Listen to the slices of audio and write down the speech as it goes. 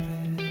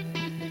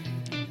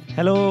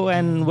Hello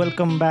and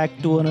welcome back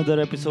to another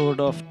episode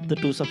of The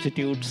Two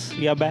Substitutes.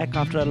 We are back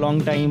after a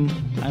long time.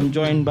 I'm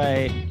joined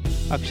by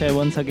Akshay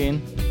once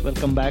again.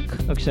 Welcome back,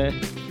 Akshay.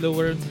 Hello,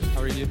 Varun.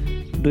 How are you?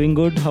 Doing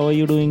good. How are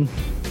you doing?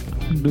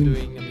 I'm Doing,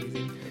 doing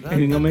amazing.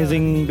 doing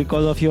amazing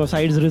because of your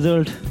side's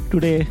result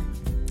today.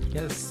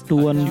 Yes, 2-1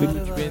 a win.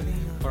 huge win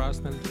for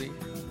Arsenal today.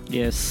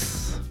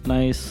 Yes,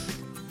 nice.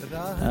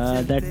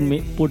 That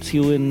puts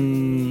you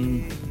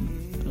in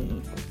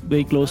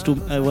very close to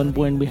 1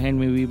 point behind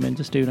maybe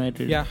Manchester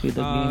United Yeah, with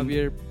the game.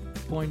 we're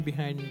point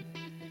behind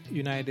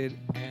United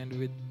and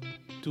with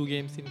 2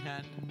 games in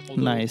hand.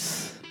 Although,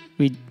 Nice.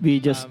 We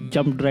just Um,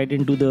 jumped right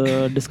into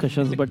the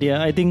discussions, but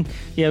yeah, I think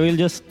we'll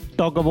just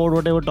talk about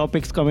whatever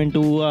topics come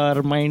into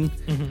our mind.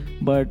 Mhm.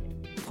 But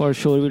for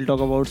sure, we'll talk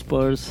about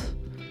Spurs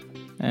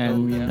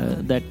and yeah.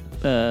 that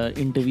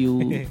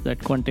interview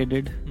that Conte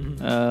did.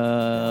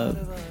 Mhm.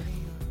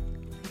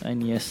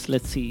 And yes,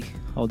 let's see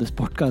how this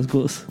podcast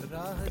goes.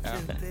 Yeah,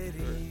 sure.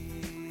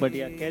 But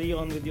yeah, carry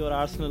on with your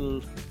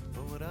Arsenal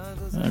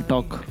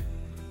talk.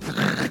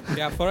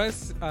 Yeah, for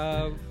us,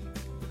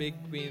 big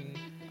win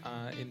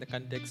in the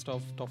context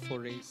of top four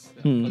race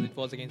because it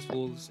was against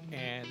Wolves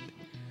and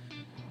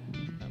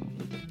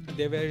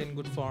they were in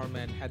good form,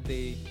 and had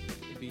they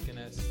beaten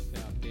us,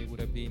 they would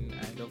have been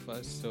ahead of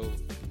us. So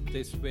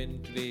this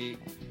win today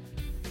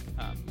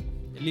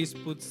at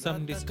least puts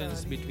some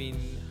distance between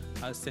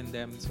us and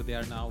them. So they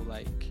are now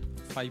like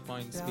 5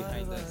 points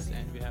behind us,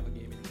 and we have a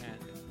game in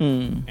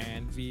hand.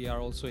 And we are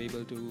also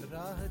able to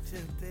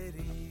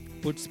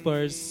put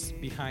Spurs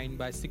behind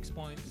by 6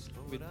 points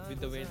with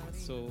the win.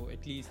 So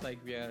at least like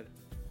we are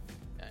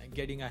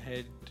getting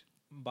ahead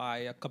by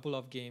a couple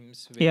of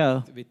games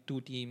with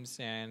two teams,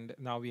 and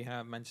now we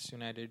have Manchester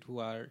United who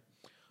are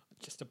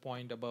just a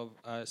point above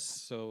us.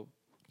 So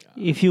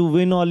If you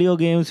win all your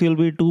games, you'll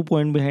be 2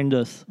 point behind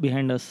us.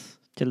 Behind us,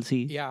 Chelsea.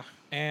 yeah,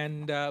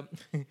 and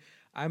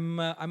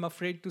I'm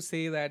afraid to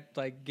say that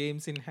like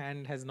games in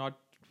hand has not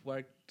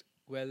worked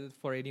well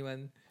for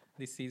anyone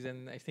this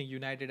season. I think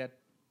United at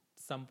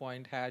some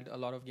point had a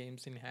lot of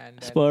games in hand.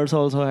 And Spurs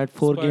also had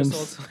four Spurs games.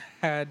 also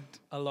had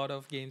a lot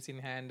of games in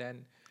hand,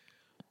 and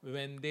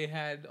when they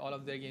had all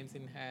of their games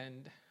in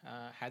hand,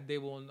 had they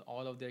won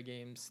all of their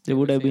games, They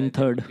would have been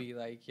they would third. be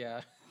like,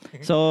 yeah.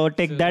 So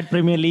take So- that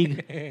Premier League.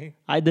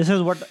 This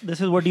is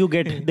what you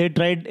get. They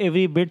tried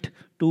every bit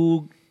to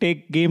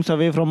take games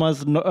away from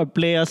us,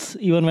 play us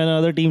even when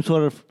other teams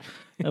were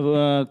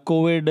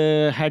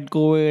had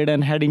COVID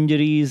and had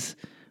injuries.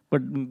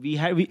 But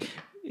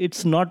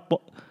it's not.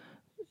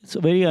 It's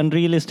very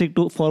unrealistic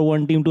for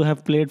one team to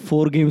have played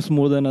 4 games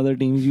more than other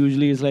teams.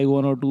 Usually it's like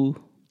one or two.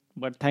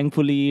 But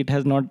thankfully it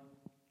has not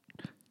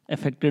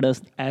affected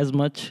us as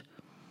much.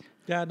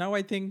 Yeah, now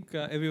I think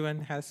everyone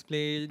has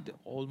played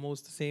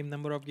almost the same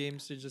number of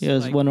games. So just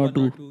Yes, like one or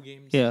two.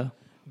 games Yeah.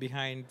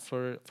 behind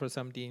for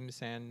some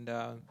teams, and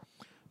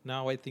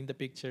now I think the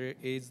picture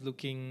is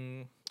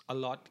looking a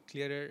lot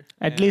clearer.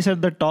 At least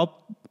at the top,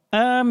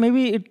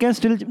 maybe it can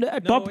still.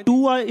 Top I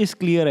two is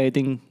clear, I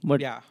think. But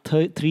Yeah.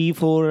 3,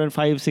 4, and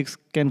 5, 6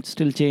 can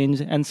still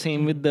change. And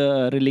same with the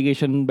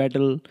relegation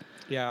battle,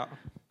 Yeah.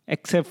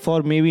 except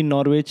for maybe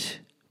Norwich.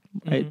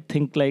 I Mhm.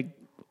 think like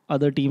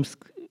other teams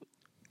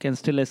can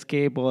still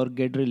escape or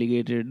get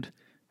relegated,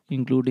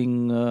 including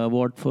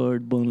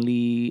Watford,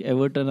 Burnley,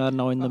 Everton are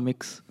now in the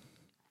mix.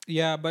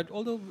 Yeah, but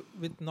although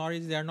with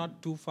Norwich they are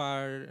not too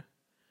far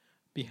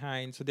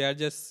behind, so they are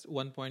just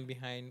 1 point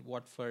behind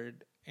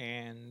Watford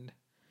and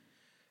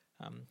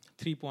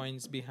 3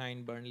 points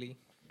behind Burnley.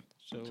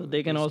 So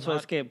they can it's also not-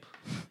 escape.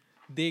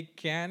 They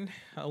can.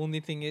 Only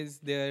thing is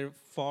their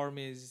form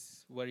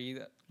is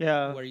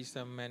Yeah.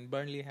 worrisome, and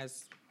Burnley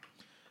has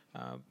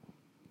uh,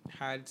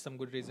 had some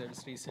good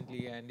results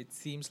recently, and it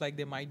seems like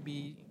they might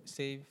be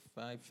safe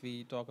if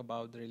we talk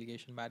about the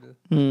relegation battle.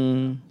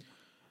 Hmm.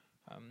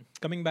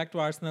 Coming back to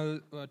Arsenal,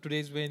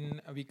 today's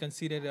win we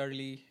conceded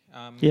early.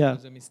 Yeah. It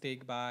was a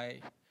mistake by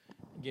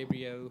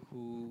Gabriel,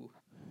 who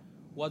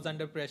was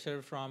under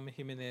pressure from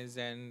Jimenez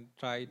and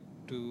tried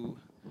to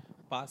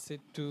pass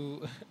it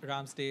to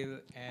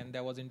Ramsdale, and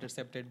that was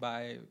intercepted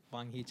by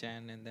Wang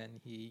Hee-chan, and then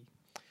he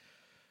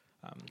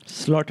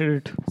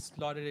Slotted it.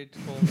 slotted it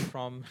home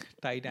from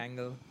tight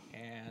angle.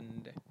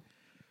 And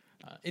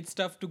it's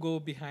tough to go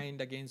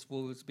behind against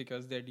Wolves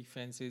because their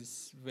defense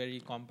is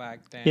very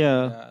compact, and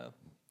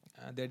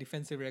their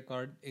defensive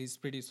record is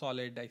pretty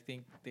solid. I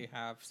think they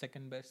have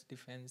second best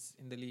defense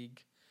in the league,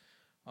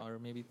 or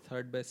maybe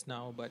third best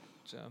now, but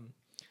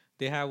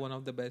they have one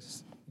of the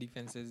best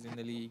defenses in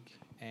the league.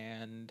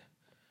 And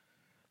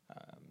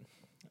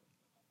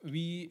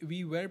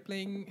we were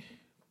playing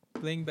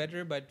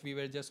better, but we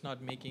were just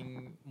not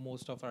making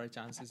most of our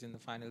chances in the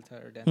final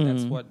third, and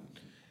that's what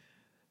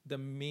the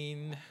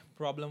main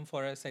problem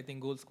for us. I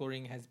think goal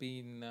scoring has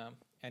been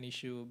an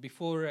issue.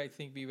 Before, I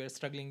think we were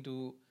struggling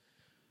to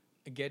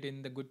get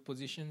in the good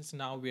positions.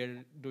 Now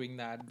we're doing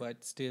that,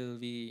 but still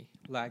we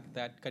lack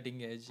that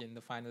cutting edge in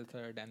the final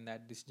third and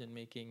that decision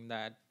making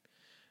that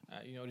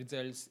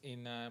results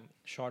in a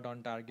shot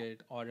on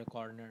target or a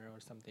corner or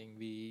something.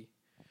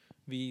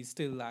 We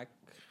still lack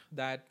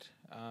that.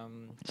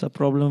 It's a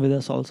problem with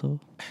us also.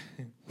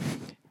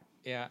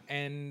 Yeah,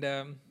 and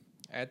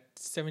at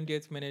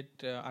 70th minute,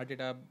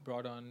 Arteta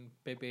brought on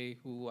Pepe,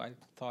 who I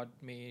thought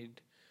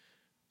made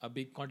a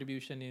big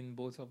contribution in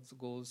both of the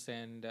goals,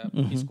 and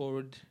he Hmm.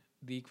 scored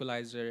the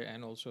equalizer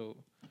and also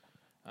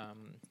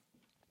um,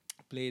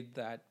 played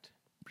that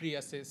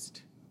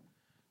pre-assist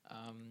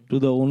To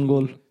the own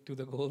goal. to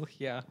the goal.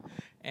 Yeah,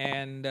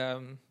 and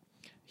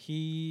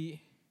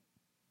he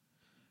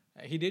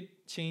he did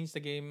change the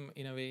game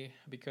in a way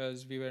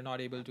because we were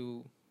not able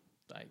to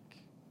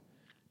like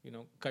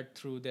cut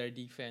through their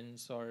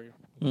defense or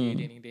create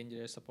Mm. any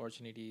dangerous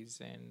opportunities.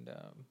 And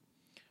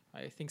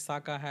I think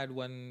Saka had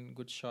one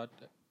good shot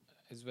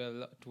as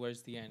well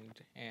towards the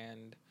end.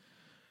 And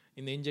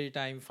in the injury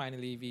time,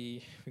 finally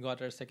we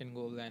got our second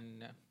goal,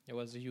 and it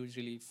was a huge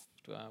relief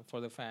for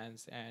the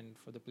fans and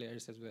for the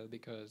players as well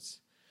because,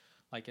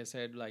 like I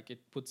said, like it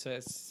puts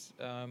us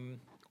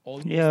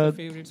almost the Yeah,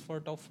 favorites for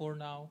top four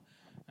now,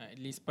 at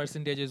least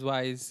percentages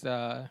wise.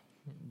 I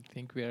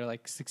think we are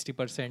like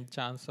 60%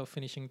 chance of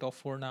finishing top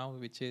four now,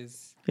 which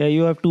is yeah.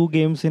 You have 2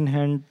 games in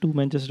hand to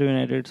Manchester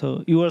United.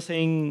 So you are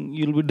saying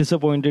you'll be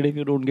disappointed if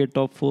you don't get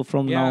top 4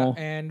 from yeah. now.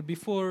 And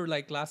before,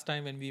 like last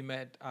time when we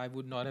met, I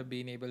would not have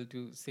been able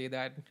to say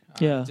that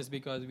Yeah, just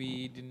because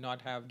we did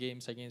not have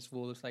games against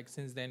Wolves. Like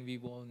since then, we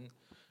won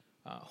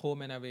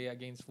home and away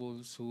against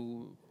Wolves,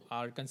 who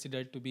are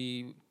considered to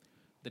be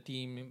the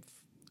team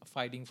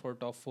fighting for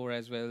top four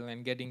as well,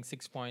 and getting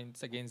 6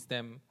 points against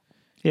them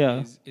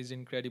yeah, is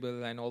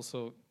incredible. And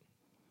also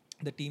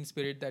the team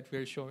spirit that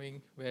we're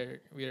showing, where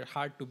we're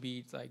hard to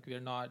beat. Like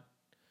we're not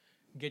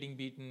getting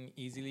beaten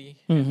easily.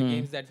 And the hmm,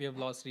 games that we have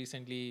lost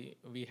recently,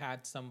 we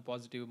had some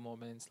positive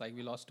moments. Like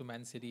we lost to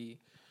Man City,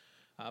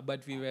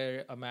 but we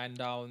were a man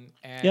down,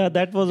 yeah. and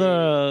That was they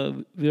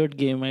a weird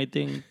game. I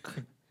think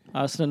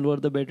Arsenal were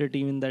the better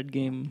team in that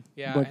game.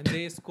 yeah, and But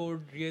they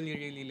scored really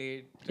really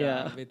late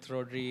yeah, with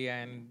Rodri,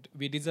 and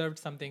we deserved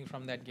something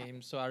from that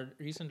game. So our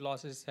recent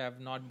losses have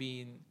not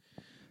been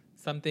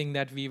something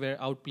that we were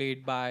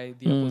outplayed by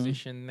the mm,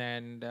 opposition,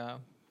 and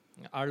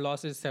our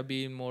losses have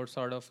been more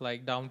sort of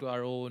like down to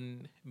our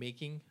own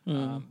making.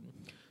 mm,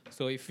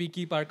 So if we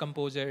keep our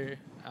composure,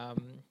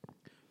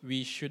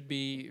 we should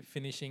be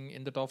finishing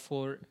in the top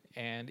four.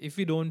 And if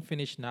we don't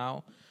finish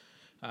now,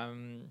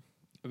 um,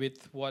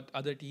 with what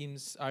other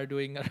teams are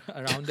doing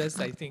around us,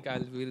 I think I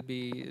will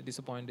be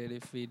disappointed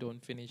if we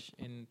don't finish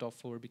in top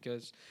four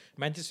because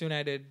Manchester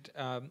United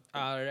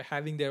are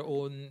having their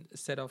own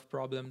set of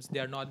problems. They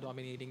are not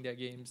dominating their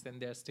games,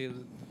 and they're still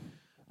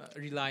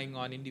relying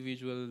on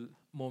individual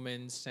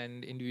moments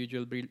and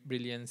individual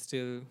brilliance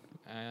still.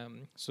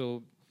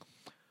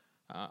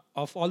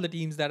 Of all the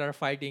teams that are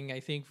fighting, I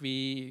think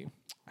we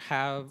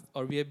have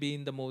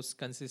been the most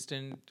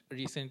consistent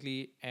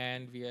recently,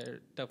 and we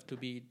are tough to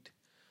beat.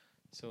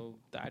 So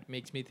that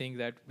makes me think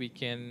that we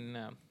can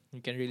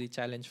really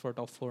challenge for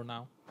top four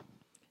now.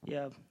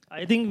 yeah.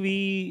 I think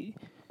we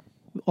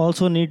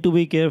also need to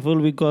be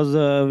careful because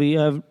we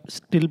have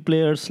still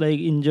players like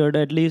injured.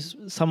 At least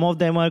some of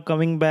them are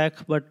coming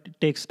back, but it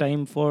takes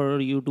time for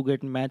you to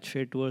get match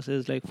fit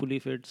versus like fully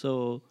fit.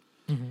 So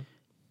Mm-hmm.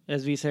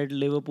 as we said,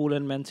 Liverpool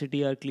and Man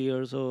City are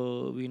clear,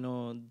 so we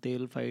know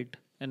they'll fight.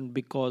 And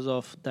because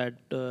of that,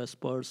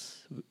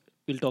 Spurs,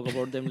 we'll talk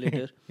about them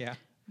later. Yeah.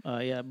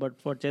 Yeah,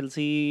 but for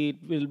Chelsea, it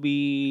will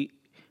be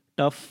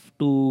tough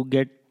to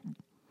get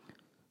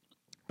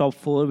top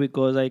 4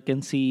 because I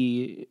can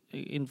see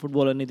in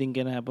football anything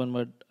can happen.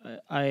 But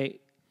I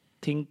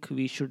think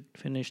we should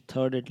finish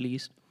third at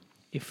least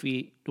if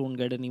we don't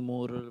get any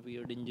more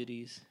weird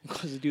injuries.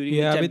 Because during the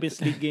Yeah. With.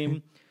 Champions League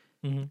game,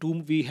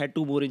 Mhm. we had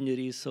 2 more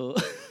injuries, so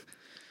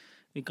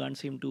we can't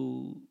seem to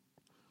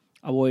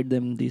avoid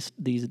them this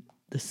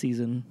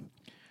season.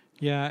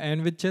 Yeah,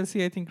 and with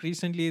Chelsea, I think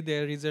recently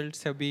their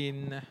results have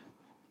been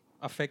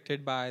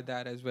affected by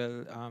that as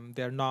well.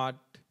 They're not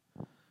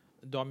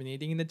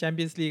dominating in the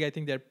Champions League. I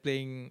think they're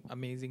playing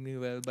amazingly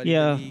well, but in the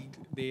Yeah, league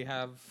they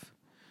have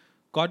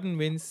gotten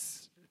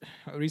wins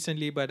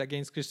recently. But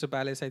against Crystal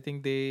Palace, I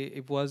think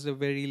it was a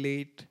very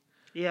late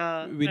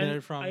yeah, and winner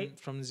I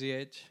from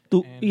ZH.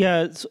 to And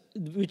yeah,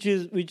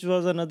 which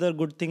was another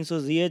good thing. So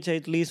ZH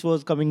at least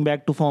was coming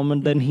back to form,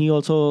 and then Mhm. he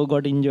also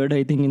got injured,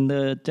 I think, in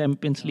the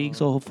Champions League. Oh.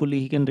 So hopefully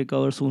he can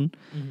recover soon.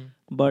 Mhm.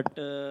 But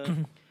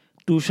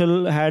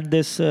Tuchel had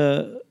this.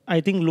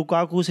 I think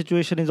Lukaku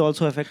situation is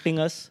also affecting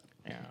us.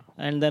 Yeah.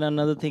 And then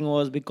another thing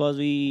was because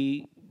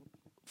we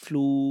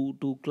flew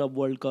to Club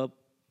World Cup.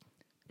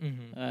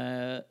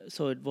 Mhm.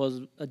 So it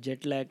was a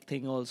jet lag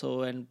thing also,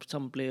 and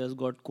some players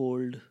got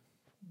cold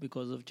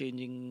because of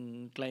changing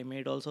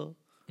climate also.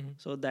 Mhm.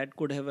 So that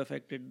could have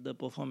affected the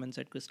performance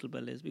at Crystal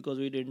Palace because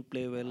we didn't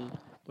play well.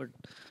 But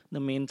the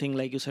main thing,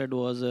 like you said,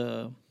 was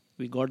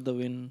we got the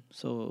win,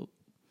 so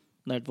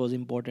that was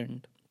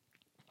important.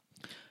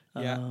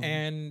 Yeah, Um,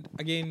 and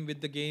again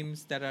with the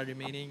games that are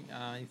remaining,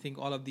 I think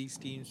all of these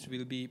teams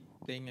will be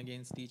playing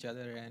against each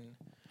other, and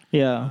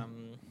yeah,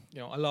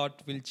 a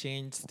lot will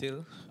change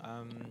still.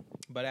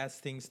 But as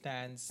things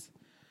stands,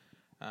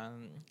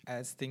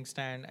 As things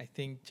stand, I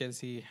think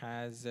Chelsea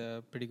has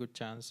a pretty good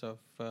chance of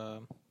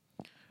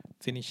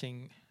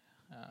finishing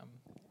um,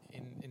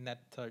 in that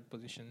third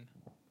position.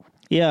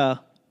 Yeah,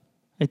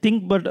 I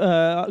think, but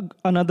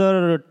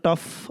another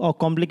tough or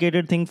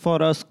complicated thing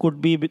for us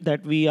could be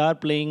that we are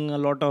playing a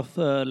lot of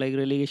like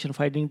relegation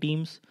fighting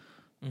teams.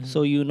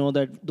 So you know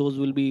that those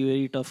will be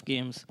very tough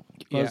games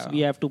because Yeah. we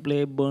have to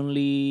play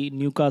Burnley,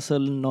 Newcastle,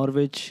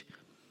 Norwich.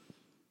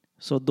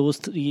 So those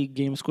three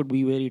games could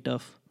be very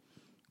tough.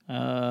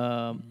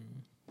 Um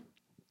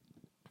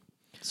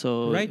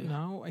so Right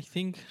now, I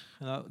think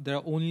there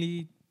are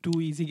only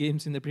two easy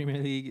games in the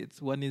Premier League. It's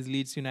one is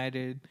Leeds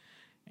United,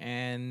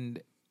 and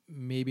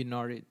maybe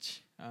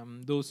Norwich.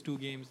 Those two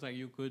games, like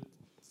you could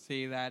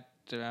say that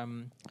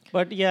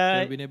but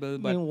yeah, they're winnable, I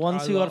but mean,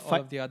 once you are all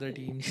of the other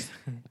teams,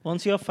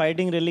 once you are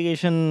fighting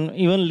relegation,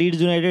 even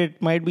Leeds United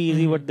it might be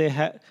easy, but they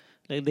have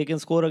like they can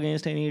score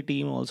against any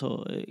team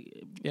also.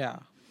 yeah,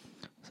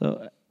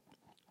 So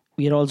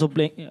we are also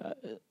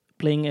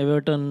playing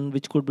Everton,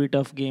 which could be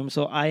tough game.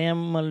 So I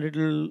am a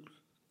little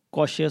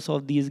cautious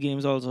of these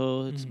games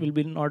also. It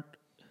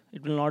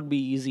will not be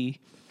easy.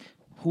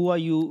 Who are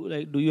you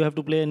like? Do you have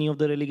to play any of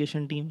the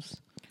relegation teams?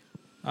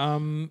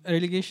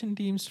 relegation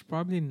teams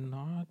probably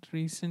not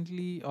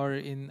recently or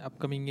in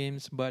upcoming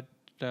games, but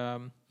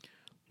um,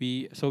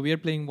 we are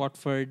playing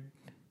Watford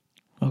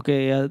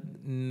Okay, yeah.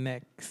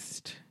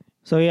 next.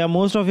 So yeah,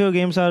 most of your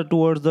games are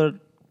towards the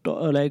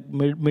like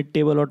mid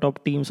table or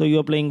top team. So you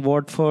are playing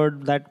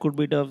Watford. That could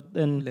be tough.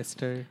 Then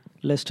Leicester.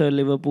 Leicester,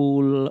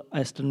 Liverpool,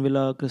 Aston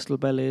Villa, Crystal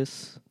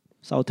Palace,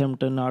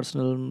 Southampton,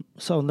 Arsenal,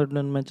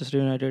 Southampton, Manchester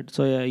United.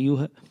 So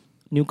yeah,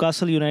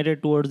 Newcastle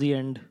United towards the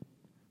end,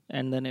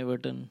 and then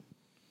Everton.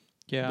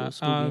 Yeah, Those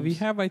two we games.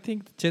 have. I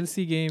think the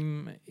Chelsea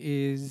game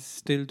is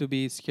still to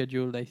be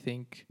scheduled. I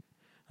think,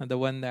 the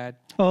one that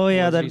Oh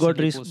yeah, was that got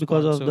recently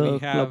because postponed. of So the we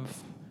club.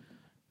 have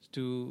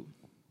to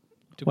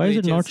Why is play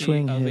it not Chelsea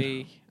showing here?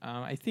 away.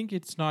 I think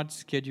it's not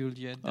scheduled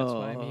yet. That's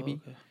why maybe.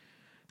 Okay.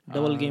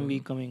 Double game Um,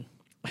 week coming.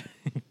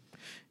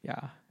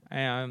 Yeah,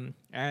 and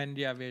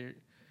yeah, we're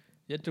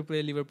yet to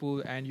play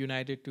Liverpool and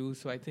United too.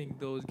 So I think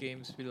those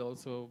games will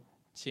also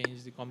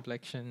change the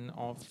complexion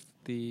of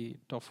the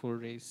top four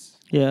race.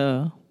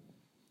 Yeah,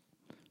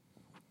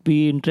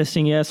 be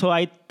interesting. Yeah, so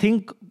I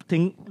think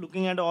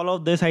looking at all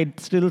of this, I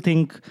still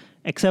think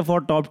except for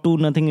top two,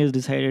 nothing is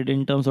decided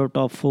in terms of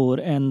top four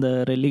and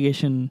the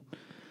relegation.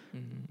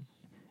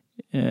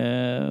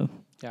 Yeah.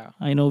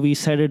 I know we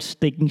said it's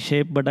taking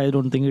shape, but I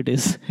don't think it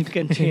is. It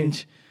can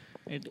change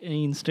at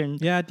any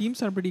instant. Yeah,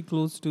 teams are pretty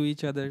close to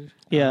each other.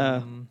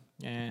 Yeah.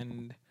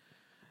 And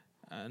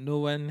no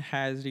one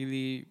has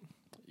really,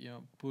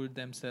 pulled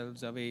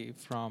themselves away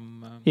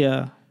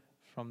Yeah.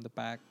 from the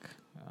pack.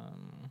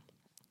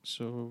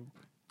 So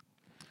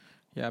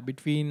yeah,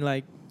 between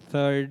like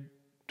third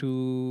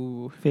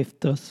to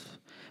Fifth.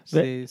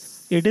 say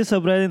It is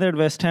surprising that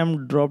West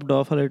Ham dropped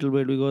off a little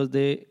bit because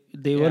they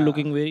were Yeah.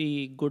 looking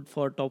very good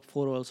for top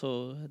four also.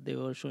 They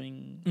were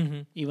showing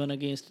Mhm. even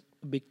against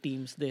big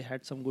teams, they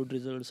had some good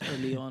results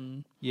early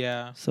on.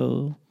 Yeah,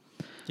 So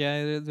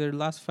yeah. Their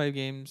last 5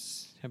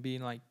 games have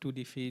been like 2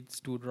 defeats,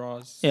 2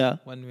 draws, Yeah.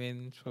 1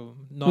 win. So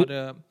not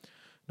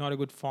a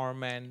good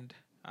form, and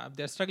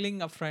they're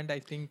struggling up front. I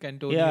think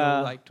Antonio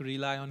Yeah. like to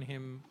rely on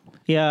him.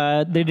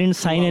 yeah, they didn't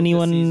sign throughout the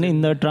anyone in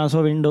season. the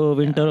transfer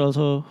winter Yeah.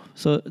 also.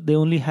 So they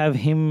only have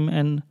him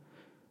and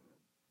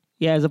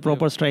as a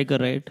proper striker,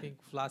 I right? think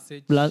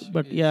Vlasic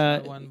But is yeah,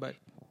 one, but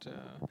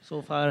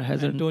so far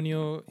hasn't.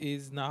 Antonio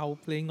is now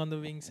playing on the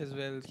wings as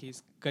well.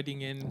 He's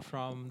cutting in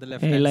from the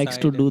left. He likes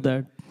to do and,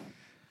 that.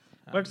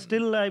 But um,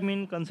 still, I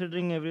mean,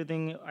 considering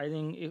everything, I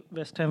think if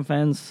West Ham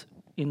fans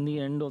in the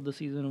end of the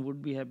season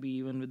would be happy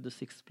even with the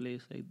sixth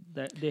place. Like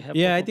that, they have.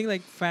 Yeah, I think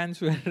like fans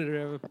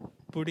were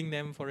putting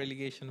them for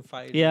relegation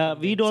fight. or Yeah,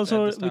 something we'd at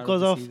also the start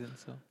because the of season,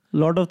 so.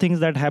 lot of things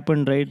that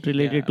happened, right,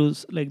 related Yeah.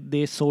 to like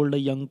they sold a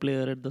young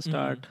player at the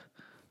start.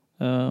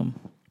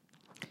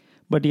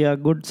 But yeah,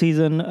 good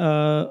season.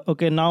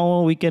 Okay,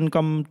 now we can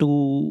come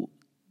to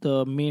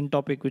the main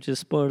topic, which is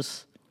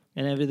Spurs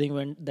and everything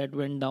went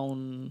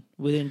down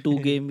within 2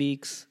 game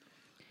weeks.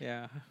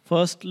 Yeah,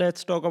 First,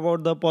 let's talk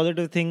about the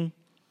positive thing.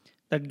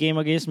 That game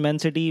against Man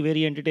City,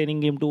 very entertaining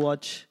game to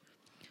watch.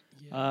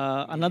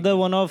 Another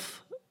one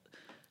of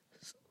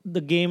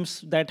the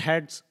games that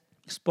had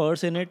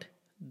Spurs in it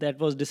that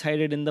was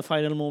decided in the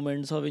final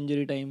moments of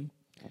injury time.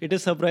 It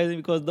is surprising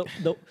because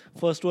the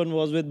first one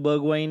was with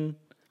Bergwijn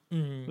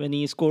when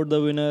he scored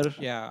the winner,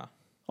 yeah.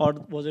 or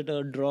was it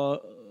a draw?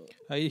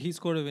 He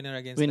scored a winner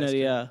against Winner, Leicester.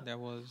 yeah. That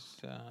was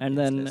And against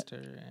then-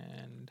 Leicester,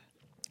 and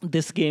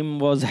This game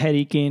was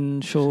Harry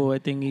Kane show. I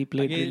think he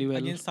played really well.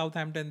 against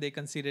Southampton they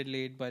conceded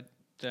late, but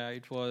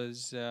it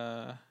was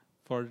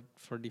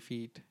for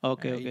defeat.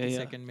 Okay, okay, yeah.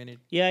 82nd minute.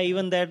 Yeah,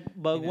 even that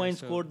Bergwijn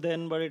so- scored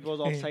then, but it was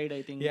offside,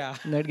 I think. Yeah.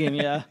 In that game,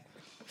 yeah.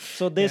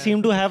 So they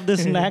seem to have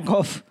this knack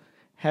of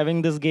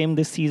having this game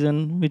this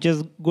season, which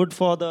is good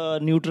for the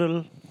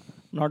neutral,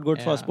 not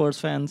good for Yeah. Spurs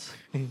fans.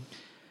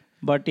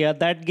 But yeah,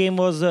 that game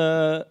was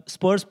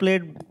Spurs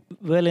played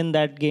well in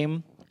that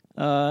game.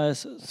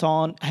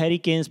 Son, Harry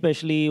Kane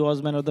especially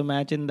was man of the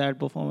match in that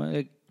performance.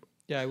 Like,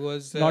 Yeah, it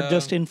was. not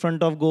just in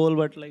front of goal,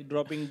 but like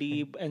dropping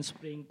deep and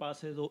spraying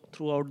passes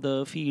throughout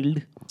the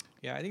field.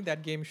 Yeah, I think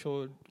that game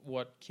showed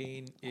what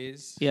Kane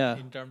is Yeah.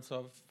 in terms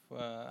of,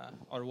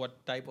 or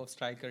what type of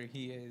striker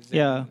he is.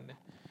 Yeah. And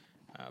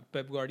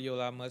Pep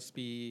Guardiola must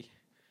be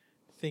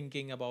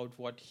thinking about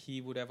what he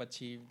would have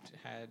achieved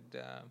had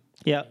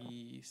Yeah.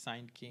 he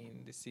signed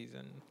Kane this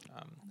season.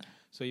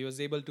 So he was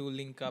able to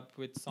link up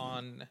with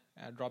Son,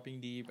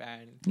 dropping deep,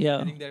 and Yeah.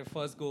 I think their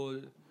first goal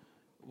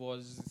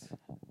was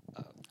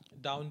uh,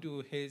 down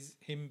to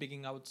him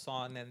picking out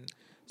Son and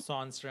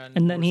Son's run.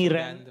 And then more he so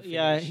ran. than the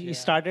Yeah, finish. he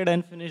started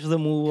and finished the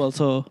move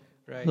also.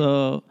 Right.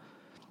 So,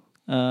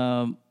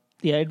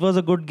 yeah, it was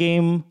a good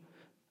game.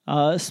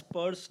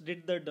 Spurs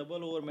did the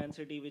double over Man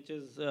City, which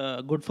is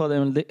good for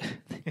them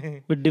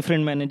with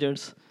different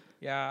managers.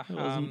 Yeah,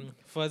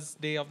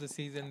 first day of the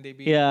season they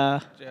beat Yeah,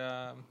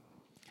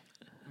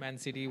 Man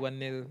City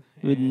 1-0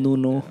 with and,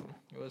 Nuno.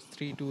 It was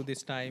 3-2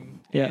 this time.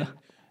 Yeah. And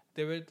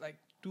there were like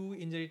 2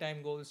 injury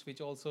time goals,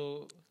 which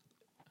also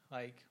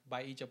like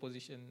by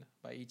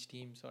each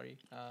team. Sorry,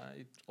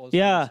 it also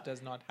Yeah,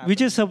 does not happen.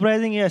 which is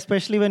surprising, yeah,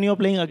 especially when you're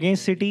playing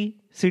against City.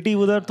 City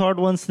would have thought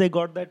once they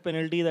got that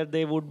penalty that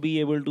they would be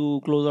able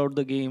to close out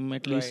the game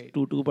at least Right.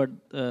 2-2. But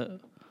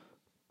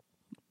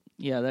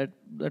yeah,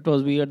 that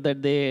was weird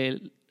that they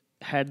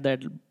had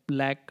that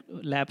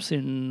lapse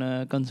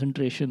in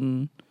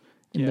concentration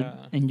in the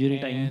injury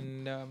time.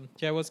 And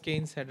it was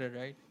Kane's header,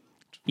 right?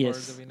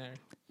 Yes. For the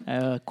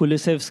winner.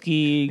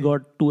 Kulusevski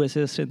got 2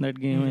 assists in that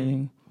game, I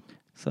think.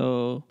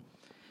 So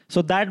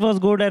that was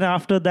good. And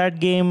after that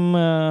game,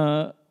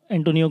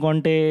 Antonio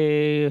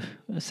Conte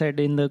said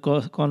in the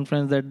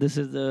conference that this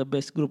is the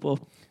best group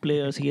of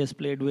players he has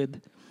played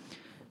with.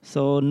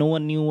 So no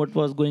one knew what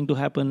was going to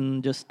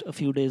happen just a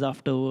few days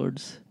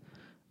afterwards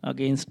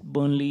against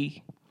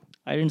Burnley.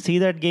 I didn't see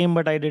that game,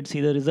 but I did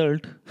see the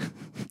result.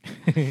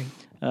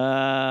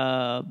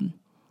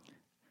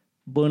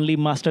 Burnley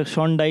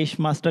Sean Dyche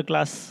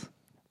masterclass,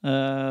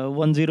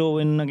 1-0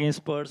 win against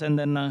Spurs, and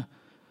then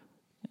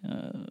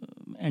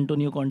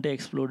Antonio Conte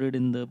exploded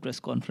in the press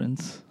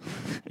conference.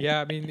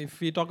 Yeah, I mean, if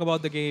we talk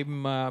about the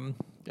game,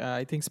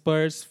 I think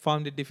Spurs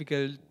found it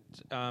difficult,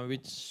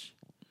 which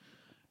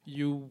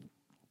you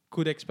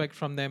could expect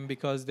from them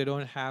because they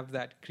don't have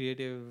that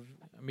creative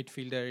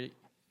midfielder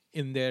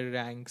in their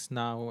ranks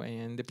now,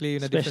 and they play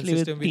in a Especially different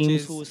system, with which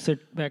teams is who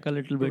sit back a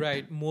little bit.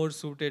 right more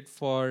suited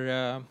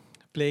for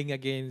playing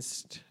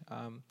against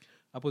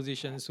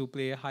oppositions who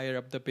play higher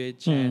up the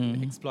pitch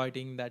and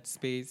exploiting that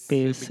space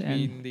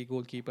between the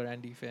goalkeeper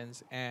and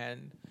defense.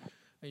 And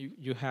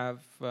you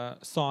have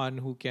Son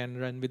who can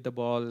run with the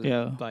ball.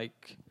 Yeah.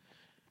 Like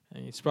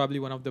he's probably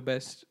one of the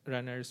best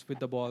runners with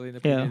the ball in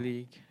the Premier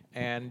League.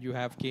 And you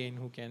have Kane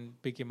who can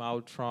pick him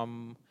out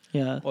from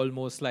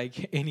almost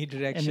like any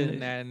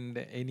direction and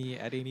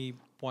at any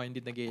point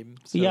in the game.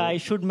 So yeah, I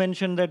should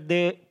mention that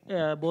they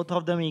both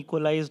of them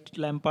equalized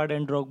Lampard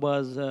and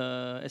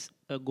Drogba's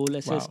goal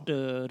assist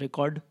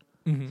record.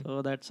 Mhm.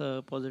 So that's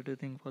a positive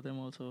thing for them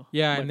also.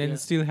 Yeah, But and then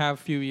still have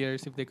few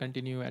years if they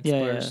continue at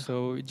Spurs.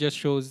 So it just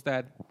shows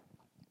that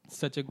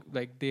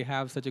they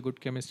have such a good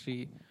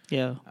chemistry.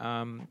 Yeah.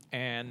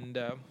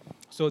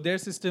 So their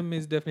system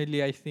is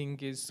definitely, I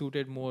think, is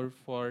suited more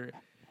for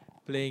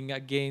playing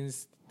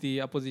against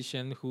the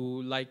opposition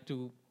who like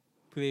to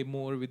play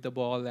more with the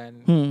ball,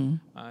 and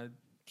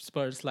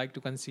Spurs like to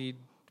concede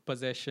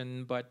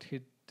possession but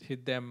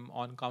hit them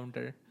on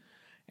counter.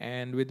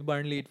 And with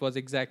Burnley, it was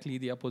exactly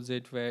the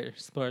opposite, where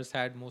Spurs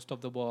had most of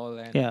the ball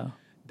and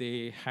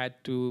they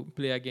had to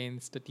play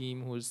against a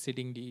team who's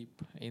sitting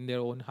deep in their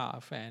own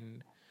half,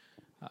 and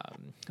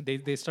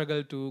they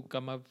struggle to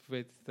come up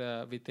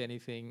with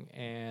anything.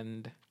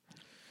 And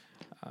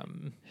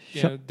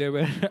there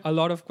were a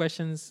lot of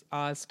questions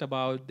asked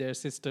about their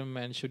system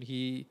and should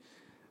he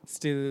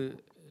still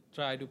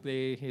try to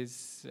play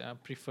his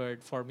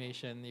preferred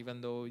formation even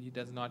though he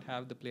does not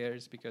have the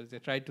players, because they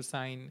tried to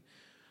sign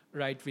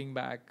right wing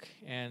back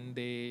and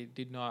they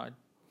did not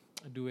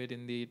do it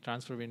in the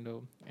transfer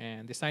window,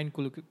 and they signed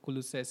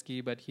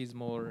Kulusevski, but he's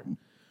more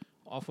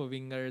of a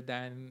winger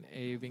than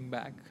a wing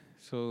back.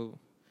 So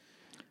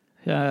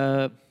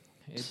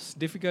it's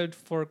difficult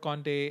for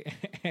Conte.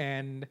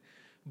 And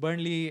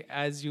Burnley,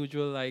 as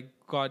usual,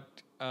 got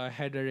a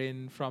header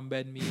in from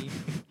Ben Mee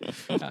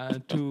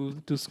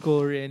to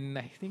score in,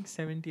 I think,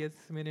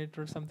 70th minute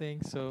or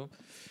something. So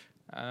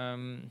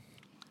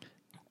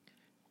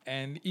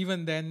and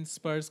even then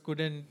Spurs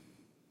couldn't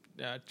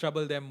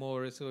trouble them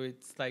more. So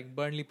it's like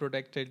Burnley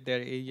protected their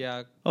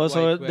area.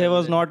 Also, quite there well.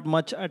 was not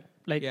much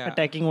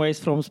attacking wise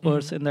from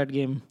Spurs in that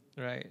game.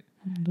 Right.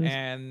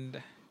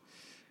 And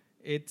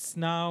it's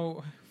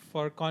now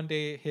for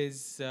Conte,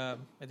 I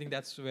think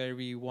that's where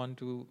we want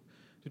to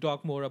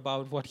talk more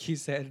about what he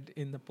said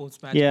in the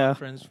post-match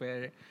conference,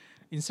 where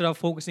instead of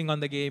focusing on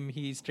the game,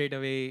 he straight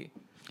away...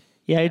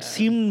 Yeah, it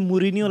seemed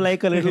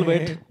Mourinho-like a little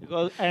bit.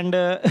 And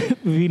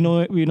we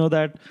know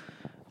that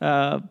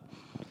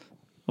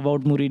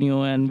about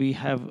Mourinho, and we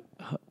have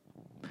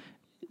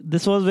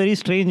this was very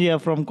strange, yeah,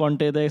 from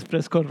Conte, the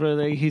press conference.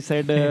 Like he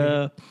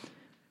said,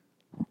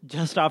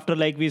 just after,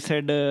 like we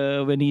said,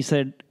 when he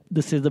said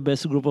this is the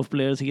best group of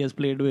players he has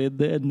played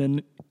with, and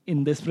then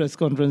in this press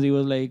conference he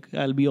was like,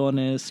 "I'll be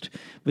honest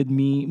with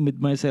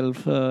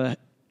myself.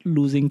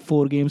 Losing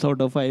 4 games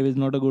out of 5 is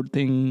not a good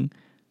thing."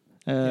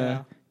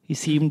 Yeah. He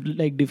seemed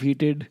like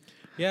defeated.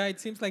 Yeah, it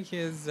seems like he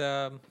is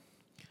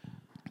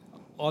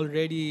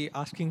already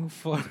asking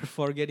for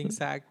for getting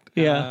sacked.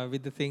 Yeah.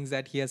 With the things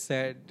that he has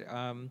said,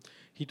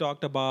 he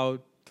talked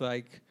about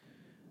like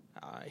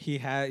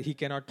he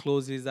cannot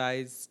close his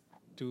eyes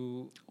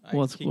to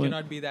What's he going-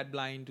 cannot be that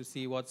blind to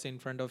see what's in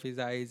front of his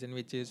eyes, and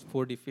which is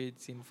 4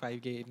 defeats in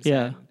 5 games.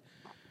 Yeah.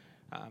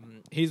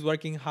 And, he's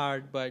working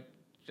hard, but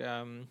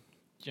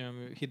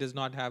he does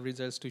not have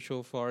results to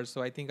show for.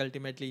 So I think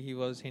ultimately he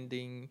was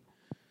hinting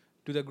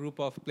to the group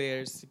of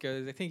players,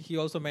 because I think he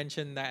also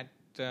mentioned that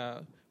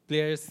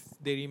players,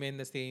 they remain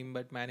the same,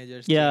 but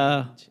managers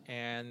Yeah.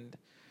 change,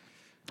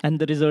 And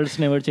the results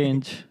never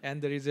change.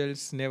 and the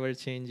results never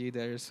change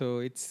either. So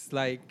it's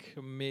like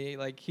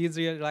he's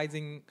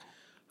realizing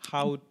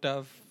how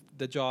tough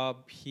the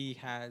job he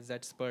has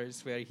at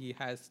Spurs, where he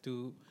has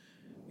to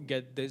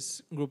get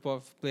this group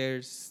of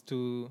players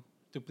to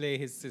play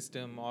his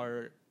system,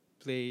 or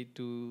play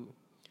to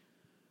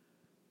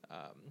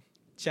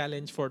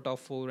challenge for top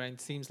 4. And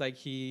it seems like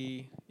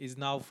he is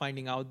now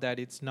finding out that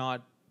it's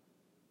not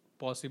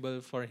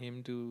possible for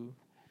him to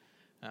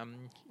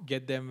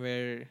get them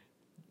where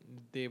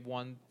they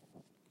want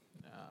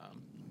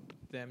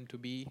them to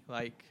be.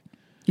 Like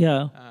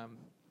Yeah.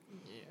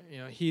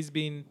 he's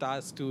been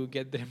tasked to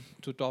get them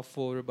to top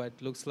 4,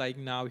 but looks like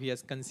now he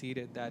has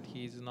conceded that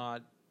he's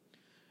not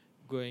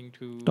going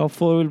to Top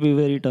 4 will be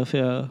very tough,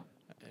 yeah.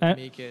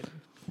 make it.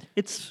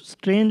 It's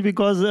strange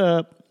because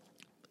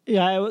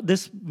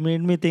this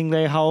made me think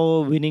like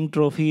how winning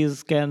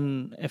trophies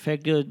can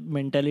affect your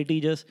mentality,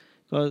 just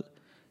because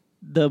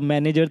the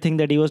manager thing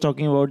that he was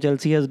talking about,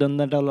 Chelsea has done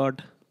that a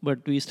lot,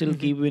 but we still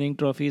keep winning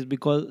trophies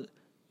because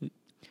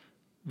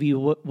we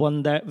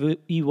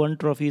won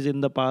trophies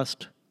in the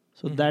past.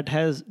 So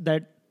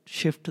that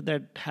shift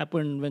that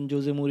happened when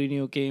Jose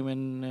Mourinho came,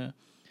 and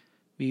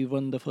we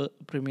won the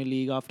Premier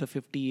League after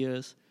 50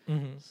 years.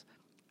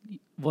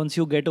 Once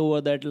you get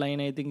over that line,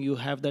 I think you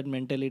have that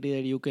mentality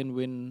that you can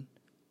win.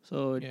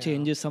 So it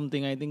changes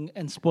something, I think.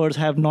 And Spurs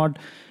have not,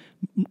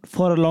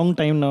 for a long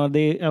time now,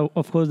 they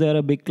of course they are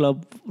a big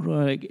club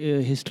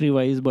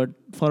history-wise, but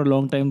for a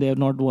long time they have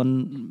not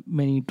won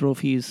many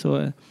trophies.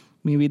 So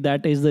maybe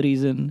that is the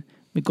reason,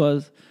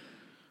 because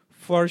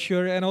For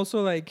sure. And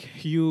also, like,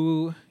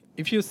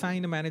 if you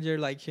sign a manager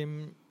like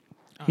him,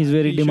 He's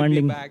very he should be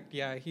demanding. backed.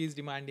 Yeah, he's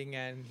demanding,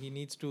 and he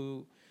needs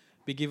to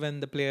be given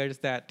the players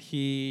that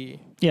he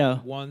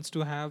wants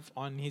to have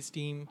on his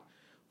team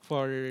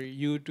for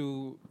you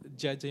to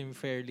judge him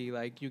fairly.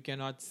 Like, you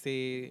cannot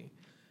say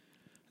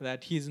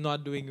that he's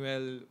not doing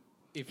well.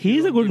 If you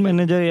He's a don't good give him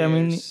manager.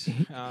 players.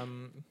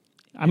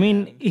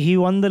 He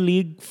won the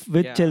league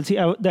with Yeah. Chelsea.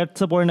 That's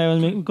the point I will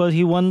make, because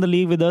he won the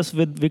league with us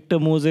with Victor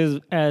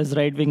Moses as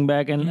right wing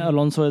back and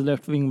Alonso as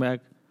left wing back.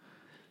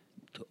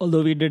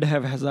 Although we did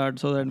have Hazard,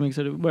 so that makes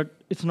it. But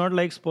it's not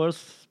like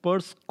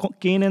Spurs,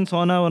 Kane and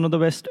Son are one of the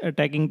best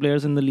attacking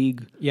players in the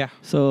league. Yeah.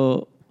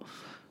 So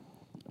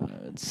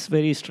it's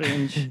very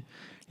strange.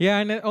 Yeah,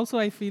 and also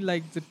I feel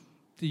like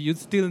you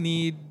still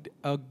need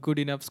a good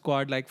enough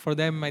squad. Like, for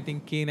them, I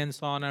think Kane and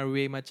Son are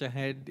way much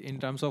ahead in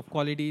terms of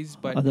qualities.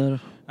 But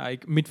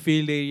like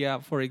midfield area,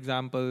 for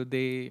example,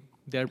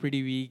 they're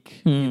pretty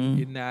weak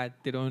in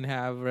that they don't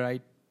have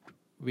right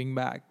wing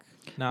back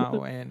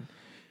now, and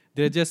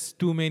there are just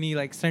too many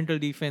like central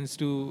defense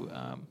too.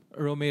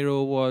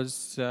 Romero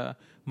was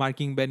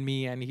marking Ben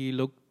Mee, and he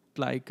looked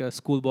like a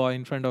schoolboy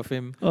in front of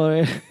him.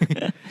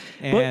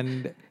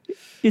 And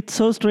it's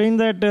so strange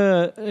that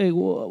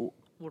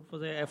what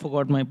was I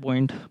forgot my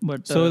point.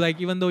 But so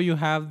like, even though you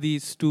have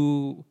these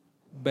two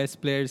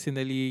best players in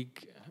the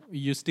league,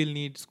 you still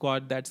need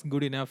squad that's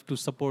good enough to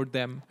support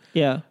them.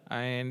 Yeah.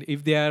 And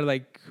if they are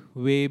like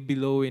way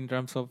below in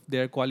terms of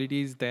their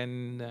qualities,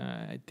 then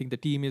I think the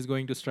team is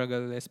going to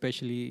struggle,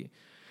 especially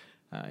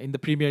in the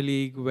Premier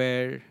League,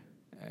 where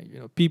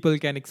people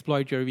can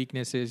exploit your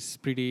weaknesses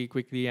pretty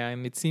quickly.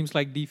 And it seems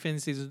like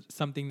defense is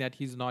something that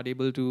he's not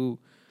able to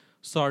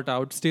sort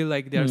out. Still,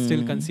 like, they are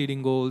still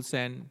conceding goals,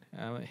 and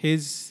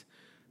his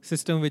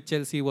system with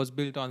Chelsea was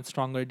built on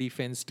stronger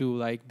defense too.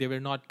 Like, they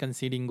were not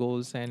conceding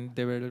goals, and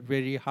they were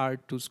very hard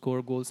to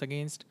score goals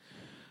against.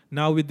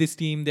 Now with this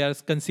team, they are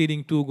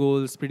conceding 2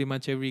 goals pretty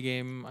much every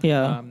game.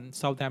 Yeah.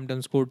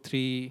 Southampton scored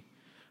 3.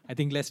 I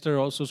think Leicester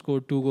also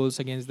scored 2 goals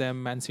against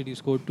them. Man City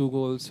scored 2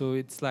 goals. So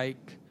it's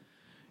like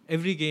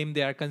every game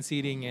they are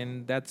conceding,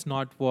 and that's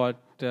not what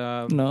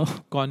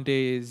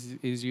Conte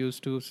is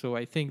used to. So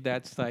I think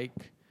that's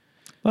like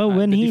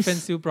when the he's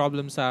defensive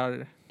problems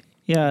are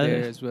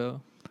there as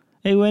well.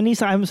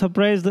 I'm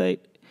surprised that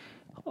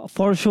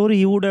for sure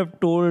he would have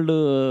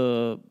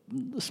told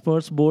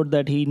Spurs board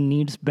that he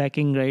needs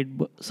backing, right?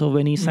 So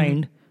when he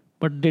signed,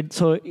 But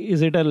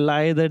is it a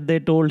lie that they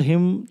told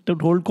him to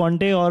told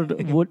Conte, or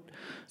would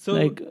So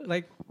like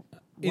like why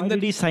in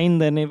did the he sign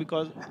then?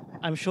 Because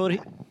I'm sure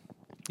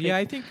yeah,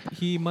 I think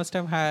he must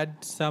have had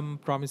some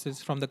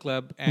promises from the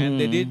club, and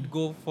they did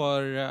go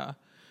for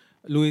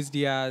Luis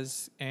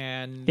Diaz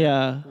and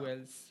yeah, who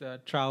else?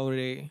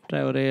 Traore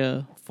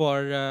Traore, for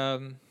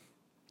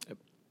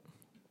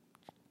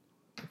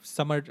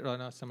summer,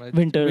 not summer,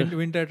 Winter.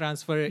 winter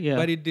transfer, Yeah.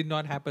 but it did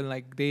not happen.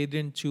 Like they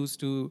didn't choose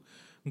to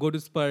go to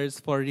Spurs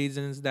for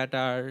reasons that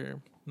are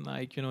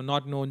like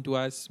not known to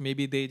us.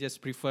 Maybe they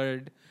just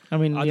preferred I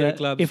mean, other yeah,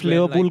 clubs if when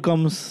Liverpool like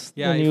comes,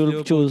 yeah, then if you'll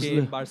Liverpool choose.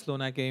 came,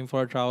 Barcelona came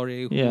for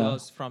Traore, who Yeah.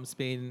 was from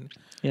Spain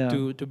Yeah.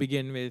 to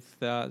begin with.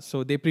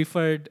 So they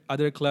preferred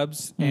other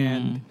clubs,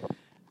 and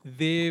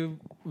they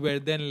were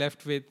then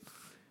left with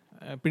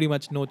pretty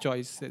much no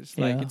choices.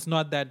 Like Yeah. it's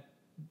not that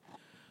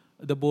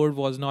the board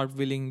was not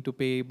willing to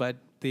pay, but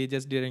they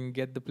just didn't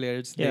get the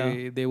players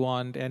Yeah. they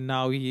want, and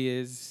now he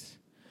is.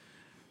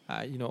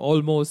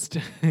 Almost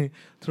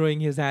throwing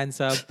his hands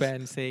up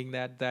and saying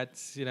that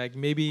that's like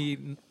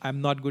maybe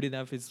I'm not good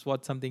enough is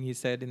what something he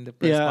said in the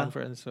press Yeah.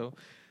 conference. So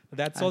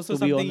that's And also to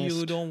be something you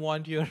honest, don't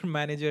want your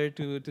manager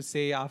to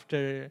say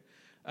after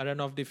a run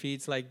of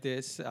defeats like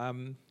this.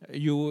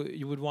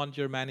 You would want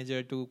your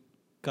manager to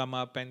come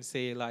up and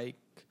say like,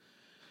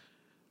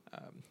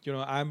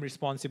 I'm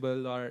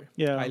responsible, or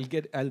Yeah.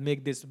 I'll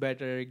make this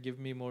better, give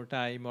me more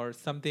time or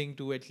something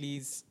to at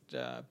least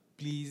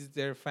please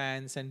their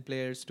fans and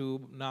players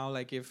too. Now,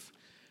 like if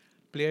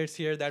players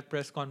hear that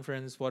press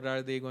conference, what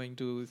are they going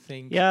to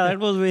think yeah, that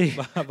was very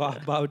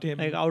about him?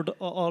 like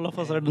all of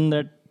a sudden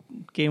that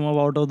came up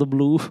out of the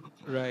blue.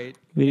 Right.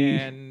 Very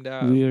And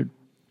weird.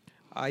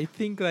 I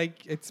think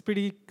like it's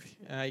pretty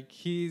like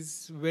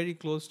he's very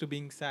close to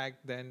being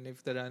sacked then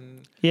if the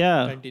run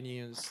Yeah.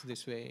 continues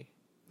this way.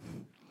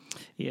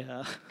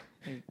 Yeah.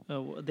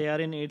 They are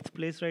in 8th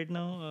place right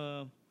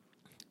now.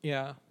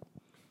 Yeah.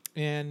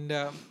 And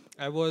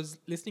I was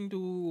listening to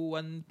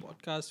one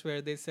podcast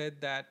where they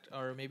said that,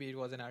 or maybe it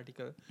was an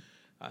article,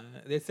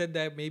 they said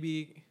that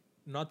maybe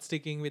not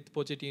sticking with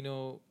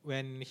Pochettino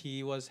when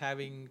he was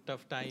having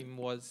tough time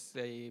was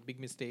a big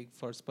mistake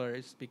for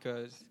Spurs,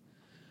 because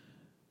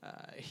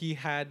he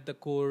had the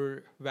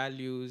core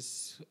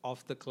values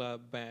of the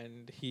club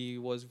and he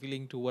was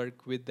willing to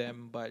work with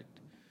them, but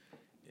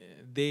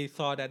they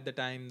thought at the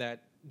time that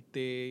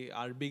they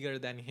are bigger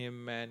than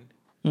him and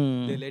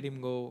they let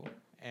him go.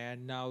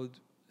 And now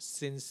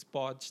since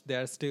Poch,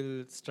 they're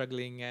still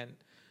struggling, and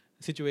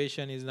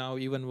situation is now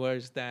even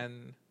worse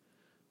than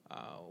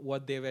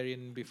what they were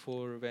in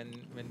before when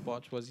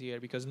Poch was here,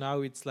 because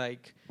now it's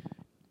like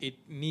it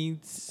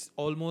needs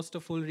almost a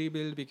full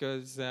rebuild,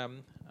 because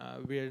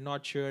we're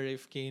not sure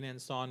if Kane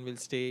and Son will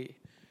stay,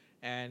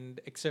 and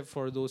except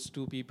for those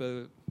two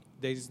people,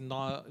 there's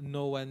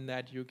no one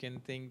that you can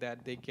think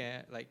that they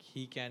can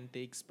he can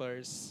take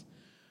Spurs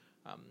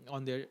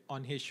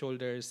on his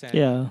shoulders and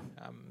Yeah.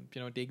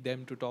 take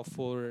them to top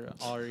four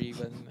or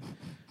even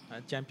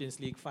Champions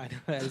League final,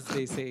 as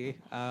they say.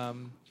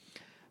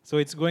 So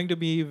it's going to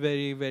be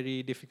very,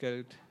 very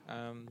difficult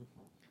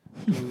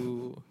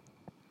to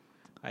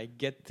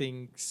get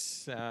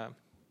things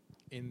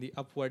in the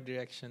upward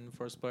direction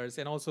for Spurs.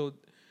 And also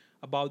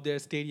about their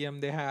stadium,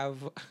 they have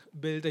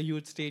built a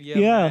huge stadium,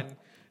 Yeah. and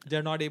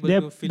they're not able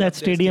to fill that up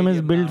their stadium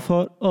is built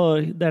now.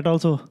 for that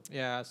also.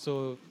 Yeah,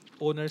 so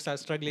owners are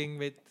struggling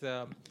with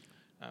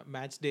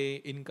match day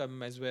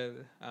income as well.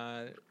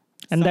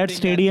 And that Something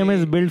stadium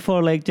is they- built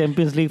for like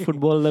Champions League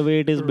football. The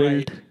way it is Right,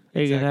 built,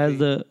 like it has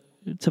exactly.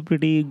 it's a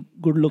pretty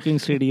good looking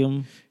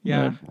stadium.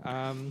 Yeah.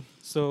 but-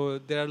 So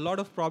there are a lot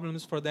of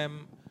problems for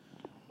them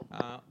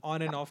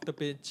on and off the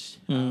pitch.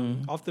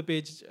 Off the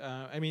pitch,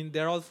 I mean,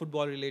 they're all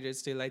football related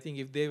still. I think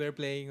if they were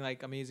playing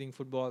like amazing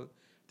football,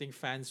 I think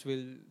fans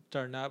will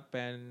turn up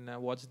and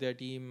watch their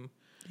team.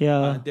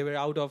 yeah. They were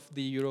out of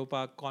the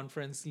Europa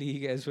Conference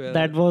League as well.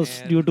 That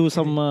was and- due to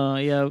some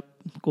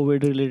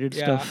COVID related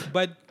yeah, stuff.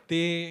 but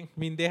they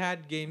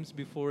had games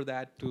before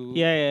that to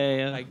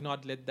Yeah. like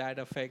not let that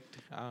affect.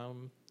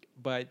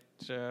 But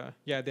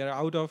yeah, they're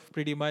out of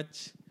pretty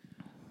much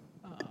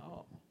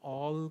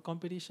all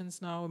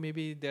competitions now.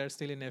 Maybe they're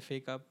still in FA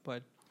Cup,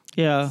 but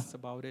Yeah. that's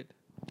about it.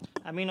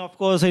 I mean, of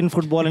course, in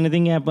football,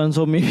 anything happens.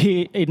 So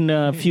maybe in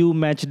a few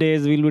match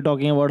days, we'll be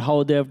talking about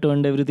how they have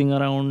turned everything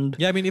around.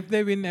 Yeah, I mean, if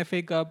they win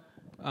FA Cup,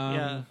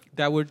 Yeah.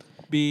 that would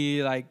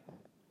be like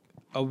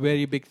a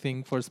very big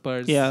thing for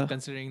Spurs, Yeah.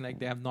 considering like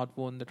they have not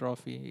won the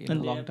trophy in And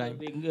a they long have time.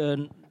 a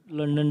big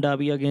London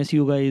derby against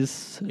you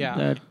guys. Yeah.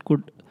 That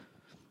could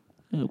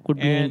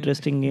be an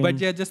interesting game. But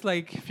yeah, just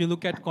like if you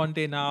look at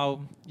Conte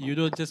now, you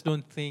don't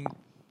think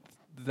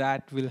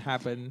that will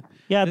happen.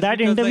 Yeah, Just that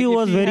because, interview if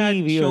was he very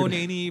had weird. shown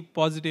any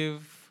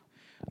positive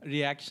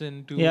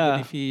reaction to Yeah. the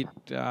defeat.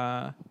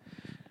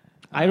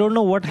 I don't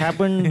know what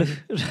happened.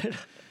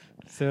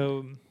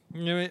 So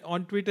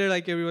on Twitter,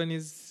 like everyone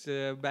is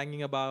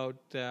banging about,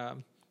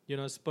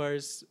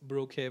 Spurs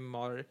broke him,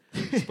 or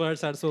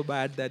Spurs are so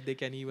bad that they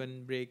can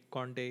even break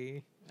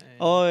Conte. And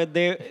Oh,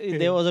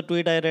 there was a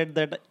tweet I read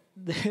that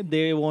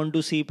they want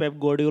to see Pep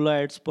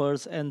Guardiola at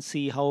Spurs and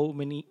see how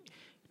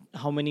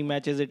many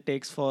matches it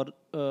takes for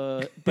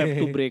Pep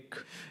to break.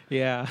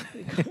 Yeah.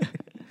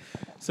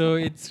 So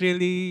it's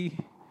really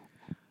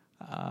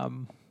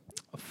um,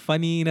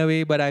 funny in a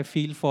way, but I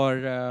feel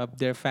for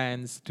their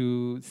fans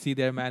to see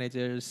their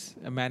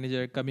a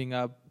manager coming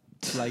up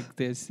like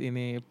this in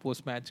a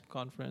post-match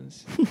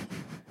conference,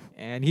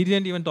 and he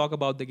didn't even talk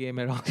about the game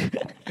at all.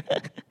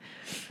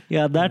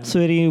 Yeah, that's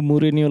very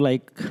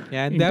Mourinho-like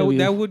Yeah, and interview.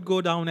 that would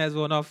go down as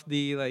one of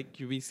the, like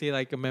we say,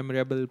 like a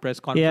memorable press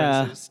Yeah.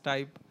 conferences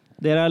type.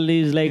 There are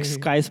these like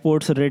Sky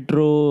Sports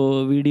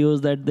retro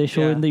videos that they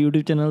show Yeah. in the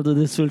YouTube channel, so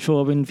this will show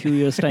up in few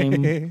years'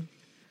 time.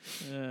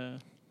 Yeah.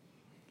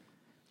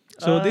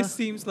 So Uh, this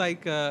seems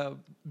like a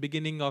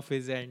beginning of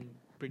his end,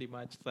 pretty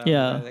much.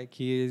 Yeah. Like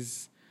he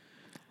is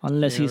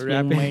Unless he's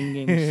playing mind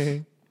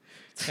games.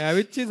 Yeah,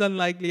 which is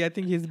unlikely. I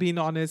think he's been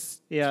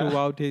honest Yeah.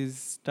 throughout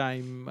his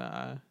time.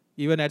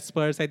 Even at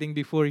Spurs, I think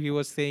before he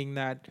was saying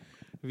that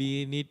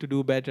we need to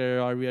do better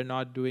or we are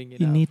not doing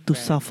enough. You need to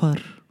and- suffer.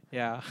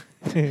 Yeah.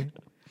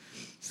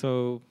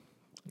 So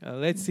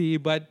let's see.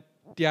 But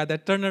yeah,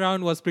 that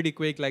turnaround was pretty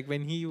quick. Like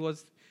when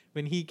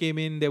he came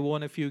in, they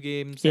won a few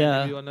games. Yeah.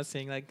 And everyone was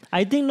saying like,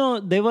 I think no,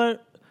 they were.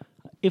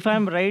 If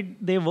I'm right,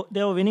 they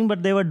were winning,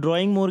 but they were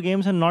drawing more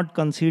games and not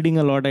conceding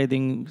a lot. I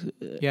think.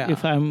 Yeah.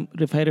 If I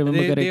remember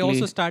correctly. they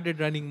also started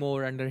running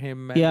more under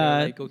him. And they were Yeah,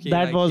 like, okay,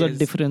 that like was he a has-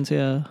 difference.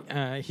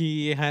 Yeah.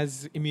 He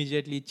has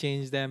immediately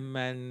changed them,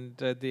 and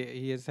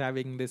he is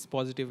having this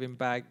positive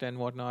impact and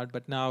whatnot.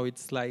 But now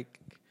it's like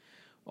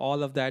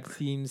all of that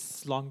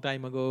seems long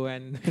time ago,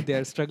 and they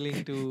are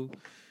struggling to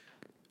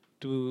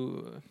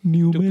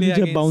New play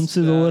manager against,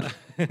 bounces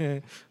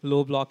over.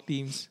 low block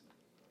teams.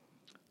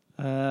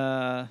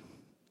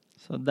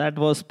 So that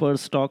was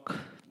Spurs talk.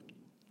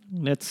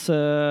 Let's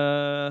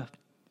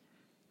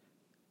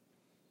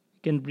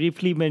can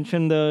briefly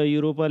mention the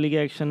Europa League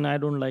action. I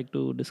don't like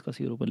to discuss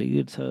Europa League.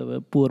 It's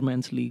a poor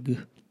man's league.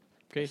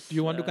 Okay, do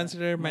you want to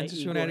consider my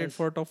Manchester ego United has-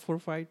 for top 4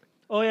 fight?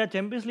 Oh yeah,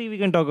 Champions League we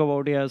can talk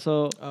about. Yeah,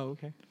 so Oh,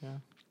 okay, yeah.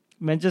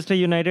 Manchester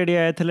United,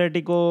 yeah,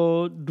 Atletico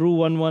drew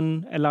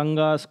 1-1.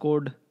 Elanga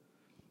scored.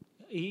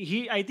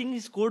 I think he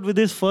scored with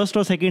his first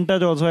or second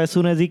touch also. As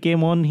soon as he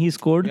came on, he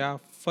scored. Yeah,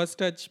 first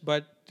touch,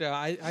 but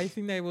I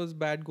think that was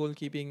bad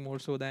goalkeeping more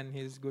so than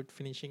his good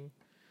finishing.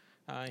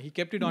 He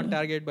kept it on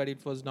target, but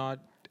it was not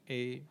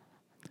a.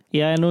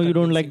 Yeah, I know you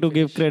don't like to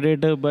Convincing give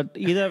credit, but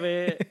either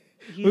way,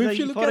 If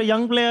you look for a at-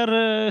 young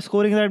player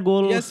scoring that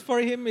goal. Yes, for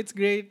him it's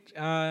great.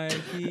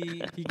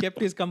 He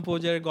kept his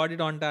composure, got it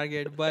on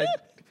target, but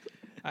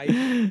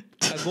a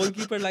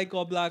goalkeeper like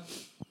Oblak,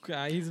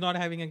 he's not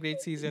having a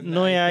great season.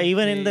 No, I yeah, think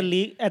even in the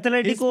league, his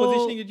positioning.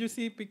 Atletico. Did you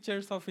see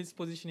pictures of his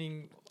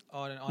positioning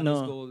on No.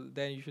 his goal?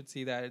 Then you should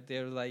see that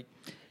they're like,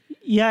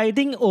 Yeah, I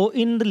think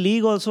in the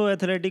league also,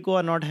 Atletico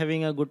are not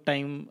having a good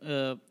time.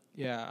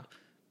 yeah.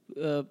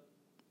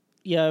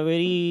 Yeah,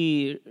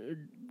 very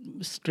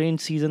strange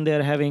season they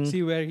are having.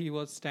 See where he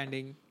was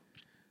standing.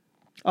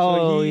 Oh,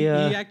 so he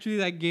yeah. actually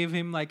like gave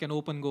him like an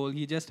open goal.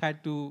 He just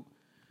had to,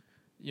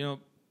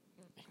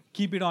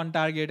 keep it on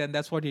target, and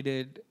that's what he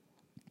did.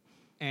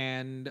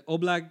 And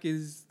Oblak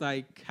is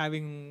like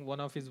having one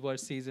of his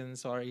worst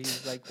seasons, or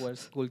he's like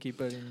worst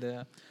goalkeeper in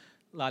the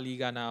La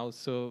Liga now.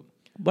 So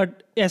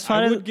But as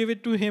far I as would give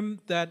it to him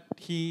that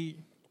he,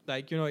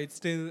 it's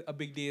still a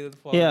big deal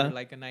for Yeah.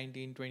 like a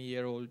 19,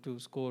 20-year-old to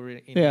score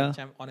in Yeah.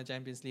 on a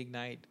Champions League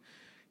night.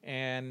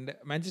 And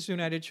Manchester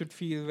United should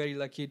feel very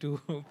lucky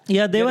to.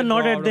 yeah, they get were a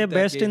not draw at out their of that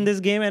best in game.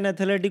 this game, and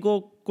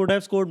Atletico could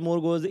have scored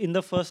more goals in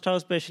the first half.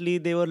 Especially,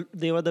 they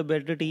were the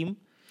better team.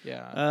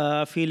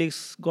 Yeah.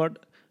 Felix got.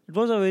 It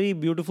was a very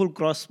beautiful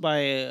cross by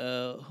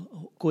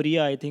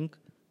Korea, I think,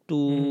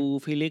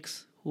 to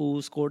Felix,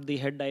 who scored the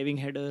diving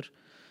header.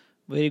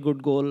 Very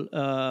good goal.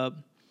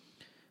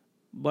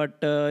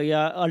 But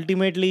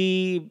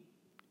ultimately,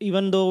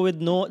 even though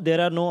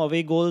there are no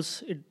away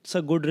goals, it's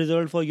a good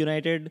result for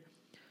United.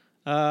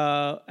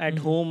 At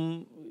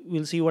home,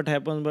 we'll see what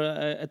happens.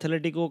 But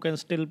Atletico can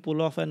still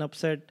pull off an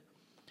upset.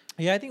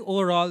 Yeah, I think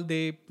overall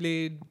they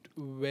played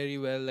very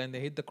well and they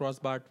hit the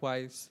crossbar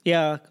twice.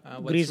 Yeah,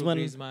 One through Griezmann.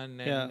 Griezmann,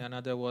 and yeah.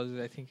 another was,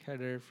 I think,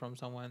 header from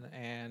someone.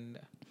 And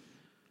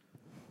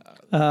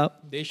Uh,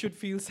 they should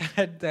feel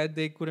sad that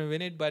they couldn't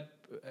win it. But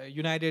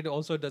United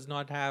also does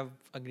not have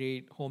a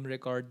great home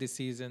record this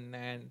season.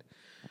 And,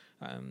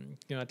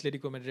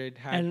 Atletico Madrid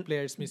had And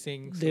players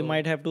missing. they so-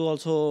 might have to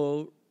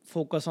also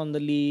focus on the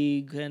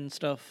league and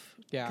stuff,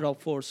 Yeah.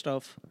 top four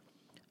stuff.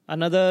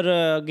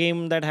 Another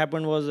game that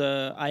happened was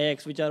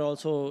Ajax, which are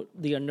also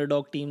the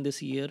underdog team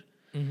this year.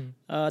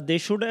 Mhm. They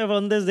should have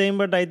won this game,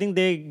 but I think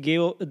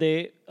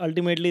they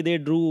ultimately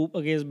drew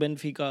against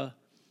Benfica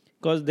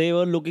because they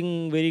were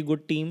looking very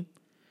good team.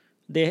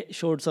 They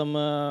showed some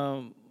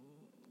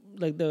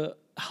like the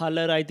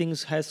Haller, I think,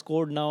 has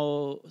scored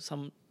now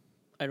some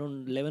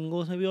 11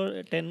 goals maybe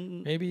or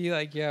 10. Maybe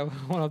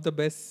one of the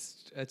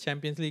best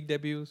Champions League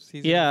debut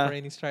season Yeah. for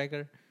any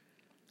striker.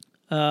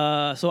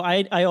 So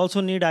I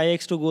also need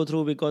Ajax to go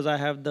through because I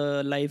have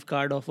the live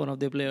card of one of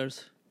their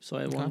players. so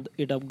I Okay. want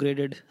it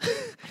upgraded.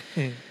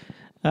 Hmm.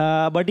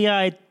 But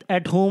yeah,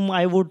 at home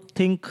I would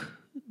think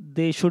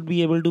they should be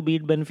able to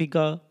beat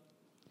Benfica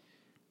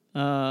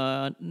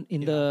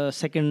in the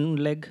second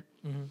leg.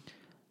 Mhm.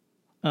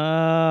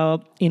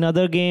 In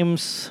other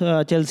games,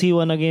 Chelsea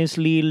won against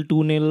Lille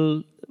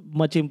 2-0.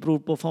 Much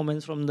improved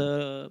performance from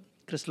the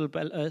Crystal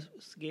Palace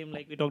game,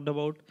 like we talked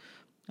about.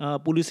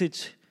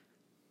 Pulisic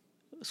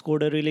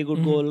scored a really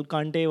good goal.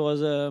 Kante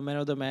was a man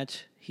of the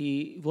match.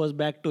 He was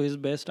back to his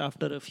best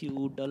after a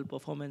few dull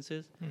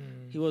performances.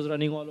 He was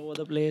running all over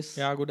the place.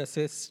 Yeah, good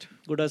assist.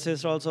 Good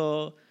assist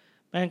also.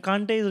 And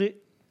Kante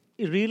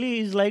really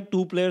is like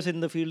two players in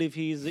the field if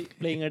he's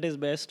playing at his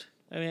best.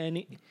 I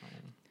mean,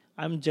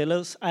 I'm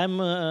jealous. I'm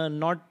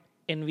not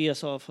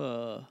envious of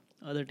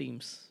other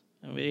teams.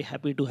 I'm very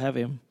happy to have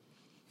him.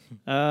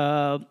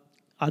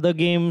 Other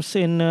games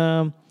in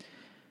the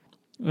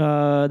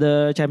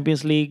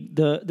Champions League,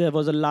 there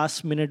was a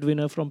last-minute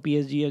winner from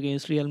PSG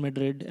against Real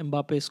Madrid.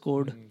 Mbappe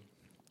scored.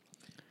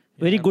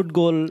 Very good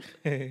goal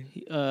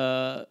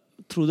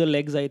through the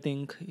legs, I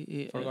think.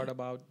 Forgot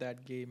about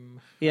that game.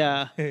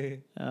 Yeah.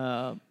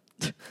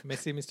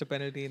 Messi missed a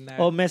penalty in that.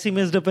 Oh, Messi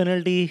missed a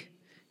penalty.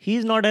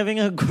 He's not having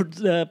a good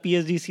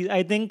PSG season.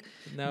 I think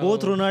No.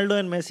 both Ronaldo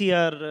and Messi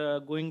are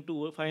going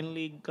to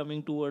finally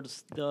coming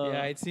towards the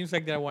Yeah, it seems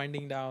like they're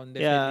winding down.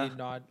 Yeah. Definitely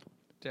not.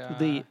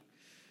 the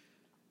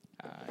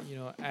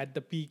At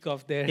the peak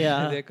of their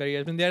Yeah. their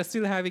career. I mean, they're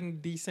still having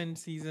decent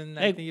season.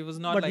 I Like, think it was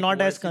not but like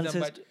not as worst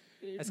season, but consistent.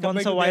 as Once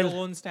compared a to while, their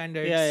own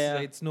standards, Yeah.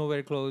 it's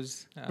nowhere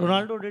close.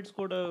 Ronaldo did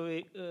score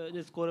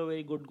a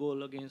very good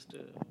goal against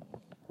the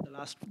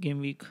last game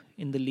week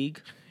in the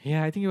league.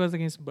 Yeah, I think it was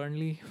against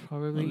Burnley,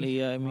 probably. Only,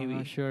 yeah, I'm maybe.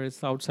 not sure.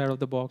 It's outside of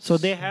the box. So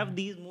they have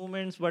these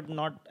movements, but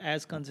not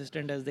as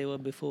consistent as they were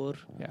before.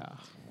 Yeah.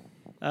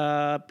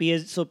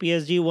 So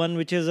PSG won,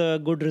 which is a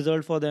good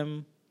result for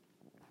them.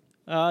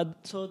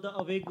 So the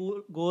away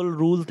goal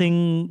rule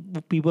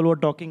thing, people were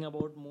talking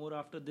about more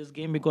after this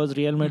game because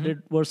Real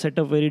Madrid were set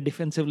up very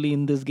defensively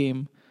in this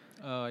game.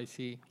 Oh, I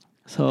see.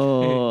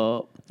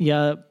 So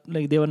yeah,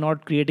 like they were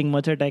not creating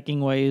much attacking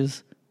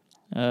wise,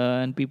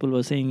 and people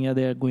were saying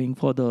they are going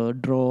for the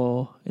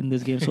draw in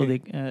this game, so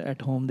they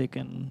at home they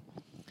can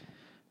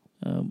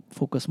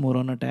focus more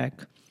on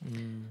attack.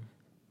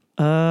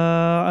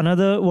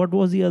 What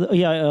was the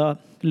other?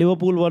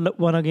 Liverpool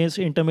won against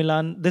Inter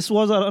Milan. This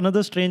was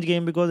another strange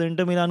game because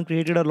Inter Milan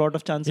created a lot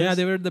of chances. Yeah,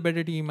 they were the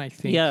better team, I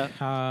think. Yeah.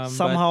 But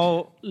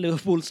Somehow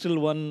Liverpool still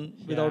won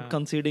without Yeah.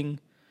 conceding.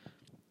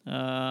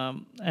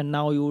 And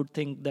now you would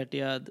think that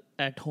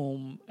at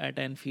home at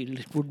Anfield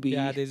it would be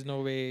there's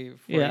no way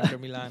for Yeah. Inter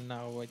Milan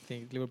now. I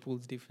think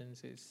Liverpool's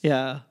defense is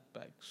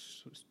like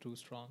too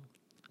strong.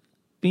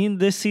 In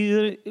this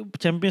season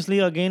Champions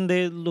League again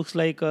they looks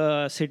like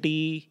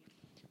City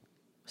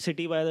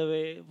by the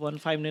way won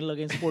 5-0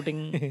 against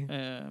Sporting.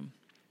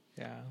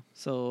 Yeah.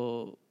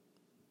 So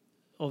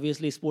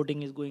obviously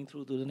Sporting is going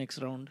through to the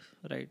next round,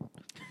 right?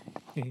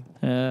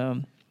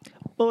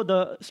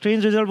 The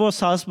strange result was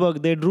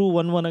Salzburg. They drew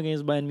 1-1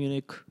 against Bayern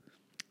Munich.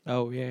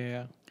 Oh,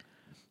 yeah.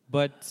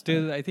 But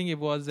still, I think it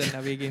was an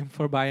away game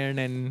for Bayern,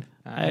 and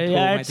at home,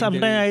 I think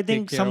Sometimes they'll I take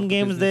think care some of the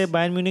games business.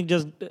 Bayern Munich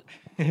just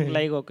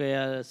like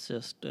let's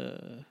just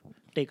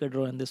take a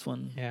draw in this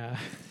one. Yeah.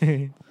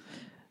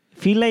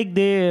 Feel like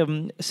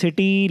they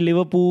City,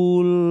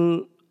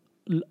 Liverpool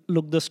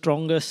look the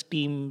strongest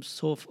team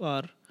so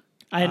far,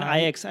 and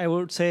Ajax. I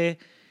would say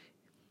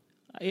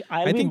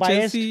I'll I be think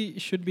biased Chelsea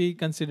should be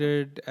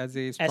considered as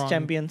a strong as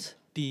champions.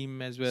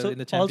 team as well So in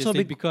the also Champions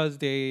League because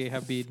they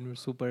have been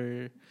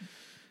super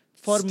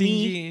For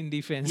stingy me, in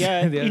defense.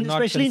 yeah, They are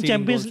not especially in conceding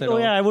Champions goals League. at Oh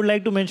yeah, all. I would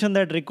like to mention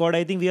that record.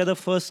 I think we are the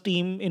first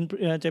team in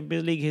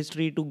Champions League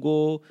history to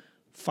go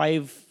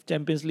 5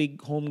 Champions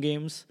League home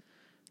games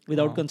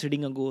without Wow.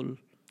 conceding a goal.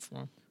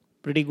 Wow.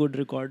 Pretty good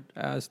record.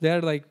 So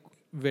they're like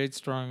very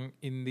strong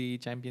in the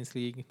Champions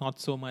League,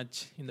 not so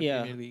much in the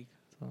Yeah. Premier League.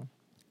 So.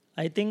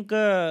 I think,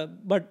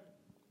 but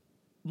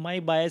my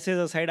biases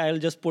aside, I'll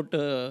just put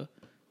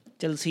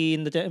Chelsea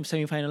in the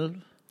semi-final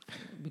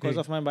because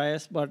of my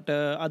bias. But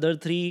other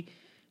three,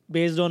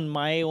 based on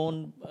my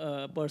own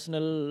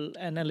personal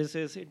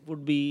analysis, it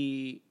would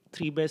be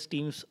 3 best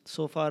teams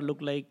so far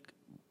look like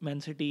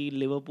Man City,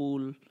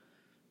 Liverpool,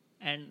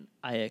 and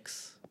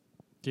Ajax.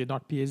 Okay,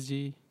 not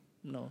PSG.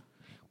 No.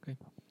 Okay.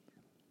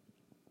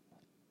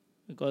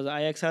 Because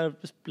Ajax are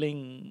just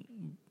playing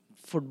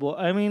football.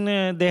 I mean,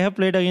 they have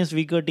played against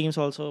weaker teams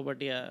also,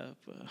 but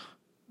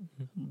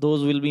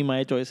those will be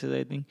my choices,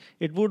 I think.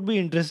 It would be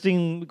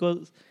interesting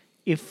because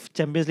if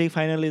Champions League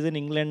final is in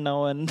England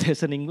now and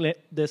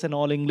there's an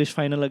all English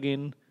final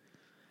again.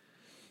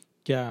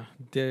 Yeah,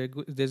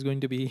 there's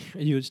going to be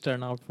a huge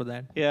turnout for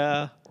that.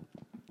 Yeah.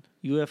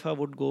 UEFA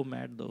would go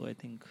mad though, I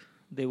think.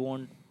 They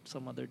want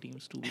some other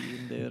teams to be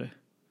in there.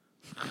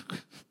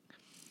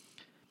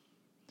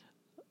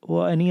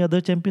 Well, any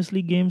other Champions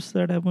League games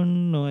that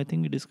happened? No, I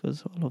think we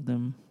discussed all of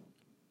them.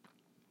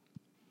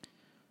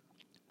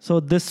 So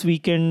this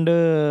weekend,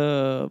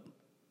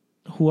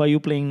 who are you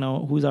playing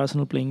now? Who's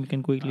Arsenal playing? We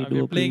can quickly do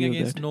We're a playing preview of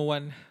against that. no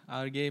one.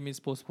 Our game is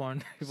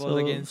postponed. It was So,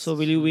 against. so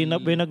will you win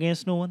the-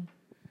 against no one?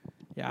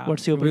 Yeah.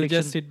 What's your We'll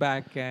prediction? just sit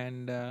back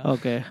and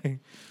Okay.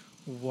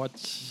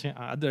 watch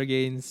other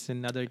games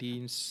and other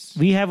teams.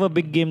 We have a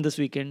big game this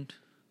weekend.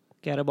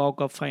 Carabao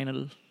Cup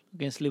final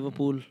against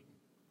Liverpool.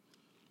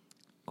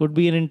 Could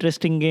be an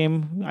interesting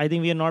game. I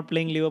think we are not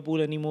playing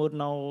Liverpool anymore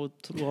now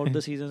throughout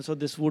the season. So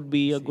this would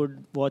be a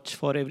good watch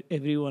for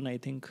everyone, I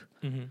think.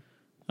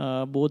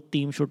 Mhm. Both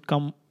teams should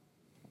come,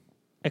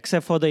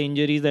 except for the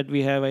injuries that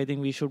we have. I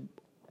think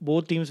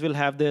both teams will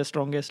have their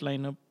strongest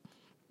lineup.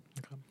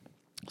 Okay.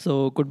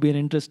 So could be an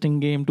interesting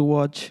game to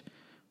watch.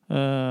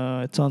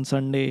 It's on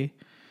Sunday.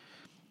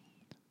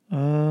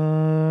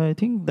 I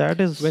think that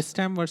is West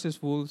Ham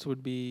versus Wolves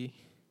would be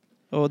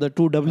the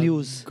two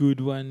W's. a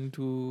good one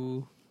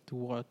to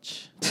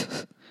watch.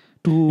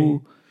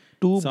 Two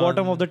It's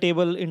bottom on of the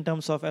table in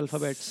terms of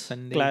alphabets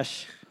Sunday.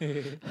 clash.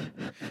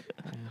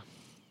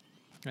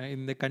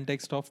 In the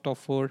context of top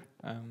four,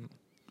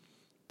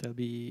 there'll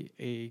be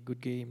a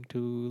good game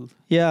to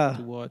Yeah.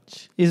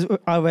 watch. Is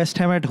West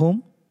Ham at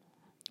home?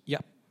 Yeah.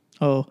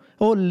 Oh,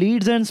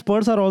 Leeds and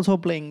Spurs are also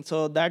playing.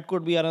 So that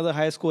could be another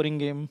high scoring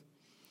game.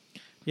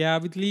 Yeah,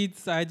 with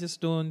Leeds, I just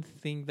don't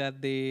think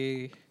that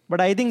they. But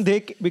I think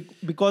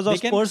because of They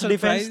can Spurs defense,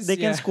 surprise, they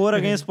can yeah. score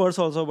against Spurs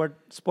also. But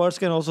Spurs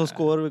can also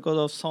score because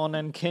of Son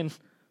and Kane.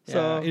 Yeah,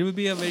 So it will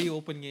be a very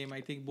open game.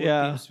 I think both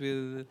Yeah. teams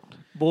will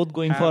both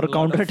going have for a lot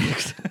counter of-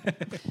 attacks.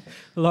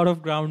 a lot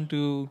of ground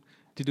to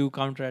do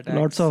counter attacks.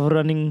 Lots of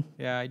running.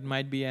 Yeah, it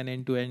might be an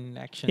end-to-end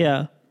action.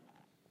 Yeah.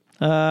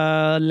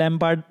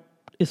 Lampard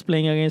is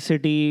playing against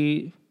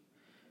City.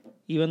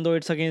 Even though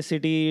it's against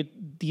City,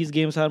 these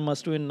games are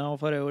must win now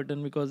for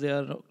Everton because they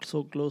are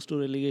so close to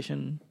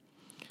relegation.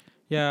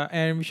 Yeah,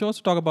 and we should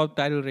also talk about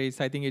title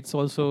race. I think it's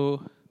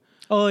also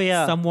Oh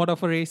yeah. somewhat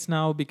of a race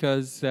now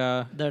because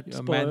Man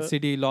Spurs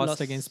City lost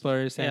lost- against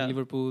Spurs and yeah.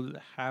 Liverpool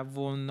have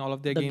won all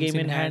of their the games game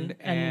in hand,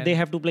 and they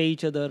have to play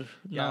each other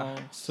now.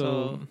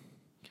 So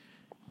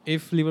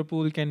if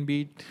Liverpool can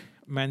beat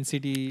Man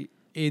City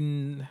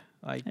in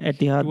like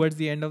Etihad. towards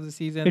the end of the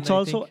season, It's I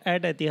also think-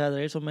 at Etihad,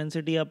 right? So Man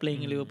City are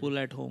playing Liverpool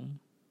at home.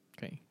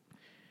 okay.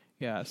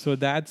 Yeah, so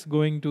that's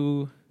going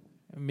to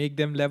make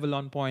them level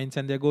on points,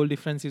 and their goal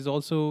difference is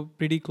also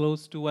pretty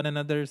close to one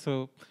another.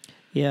 So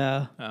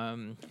Yeah.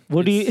 it's,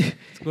 What do you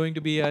it's going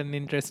to be an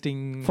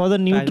interesting for the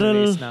title neutral?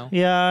 race now.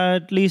 Yeah,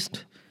 at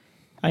least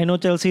I know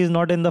Chelsea is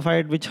not in the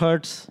fight, which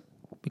hurts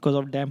because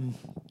of them.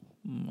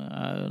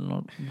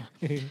 Not,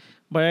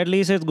 but at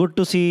least it's good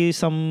to see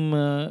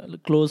some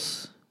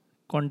close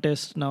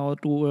contest now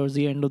towards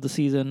the end of the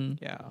season.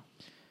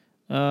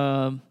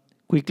 Yeah.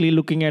 Quickly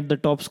looking at the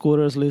top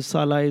scorers list,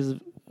 Salah is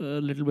a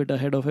little bit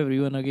ahead of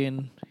everyone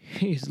again.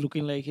 He's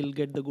looking like he'll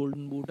get the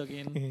golden boot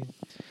again.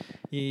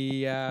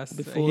 Yes,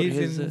 Before he's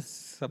his,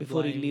 in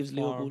before he sublime leaves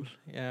form. Liverpool.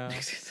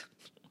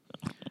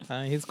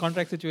 Yeah. His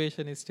contract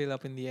situation is still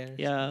up in the air.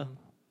 Yeah. So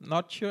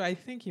not sure. I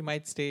think he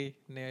might stay.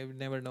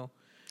 Never know.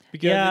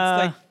 Because Yeah.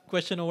 it's like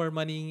question over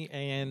money,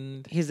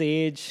 and His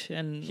age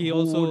and he who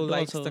also would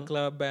likes also- the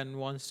club and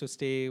wants to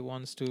stay,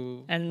 wants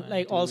to. And,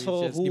 like, to- also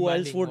he's just who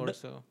else demanding would- more,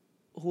 so.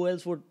 who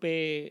else would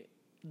pay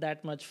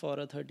that much for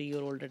a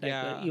 30-year-old attacker?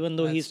 Yeah, even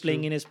though he's that's playing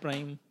true. in his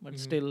prime, but Mhm.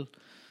 still.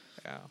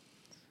 Yeah.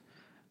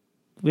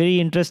 Very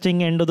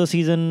interesting end of the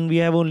season. We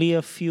have only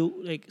a few,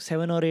 like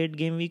 7 or 8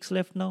 game weeks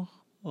left now.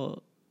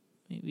 Or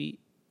maybe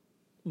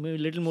a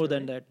little more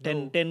than that. 10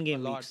 No, game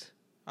a lot. weeks.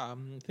 I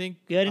think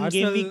We are in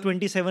game Arsenal- week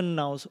 27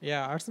 now. So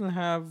Yeah, Arsenal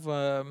have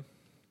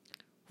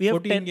we have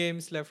 14 10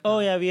 games left. Oh now.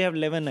 yeah, we have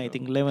 11, I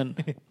think. 11.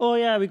 Oh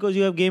yeah, because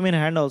you have game in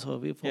hand also.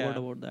 We forgot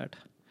Yeah. about that.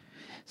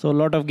 So a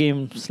lot of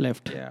games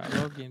left. Yeah, a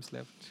lot of games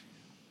left.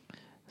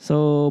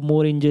 So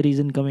more injuries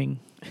incoming.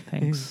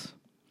 Thanks.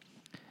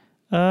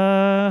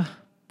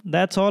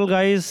 That's all,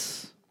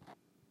 guys.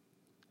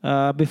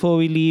 Before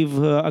we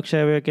leave,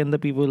 Akshay, where can the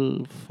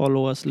people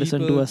follow us,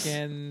 listen to People us?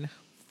 can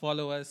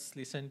follow us,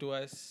 listen to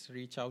us,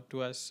 reach out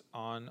to us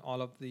on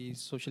all of these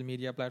social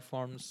media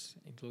platforms,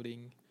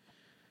 including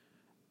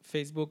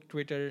Facebook,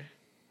 Twitter,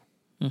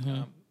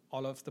 Mhm.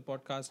 all of the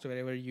podcast,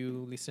 wherever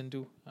you listen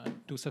to.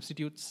 Two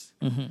substitutes,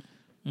 Mhm.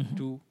 Mhm.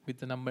 two with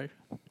the number.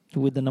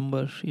 With the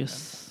number,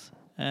 yes.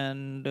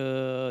 And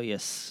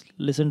yes,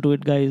 listen to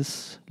it,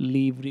 guys.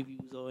 Leave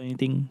reviews or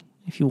anything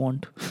if you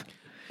want.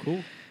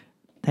 Cool.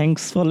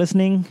 Thanks for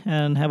listening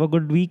and have a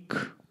good week.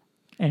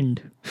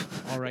 End.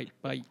 All right.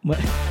 Bye.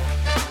 Bye.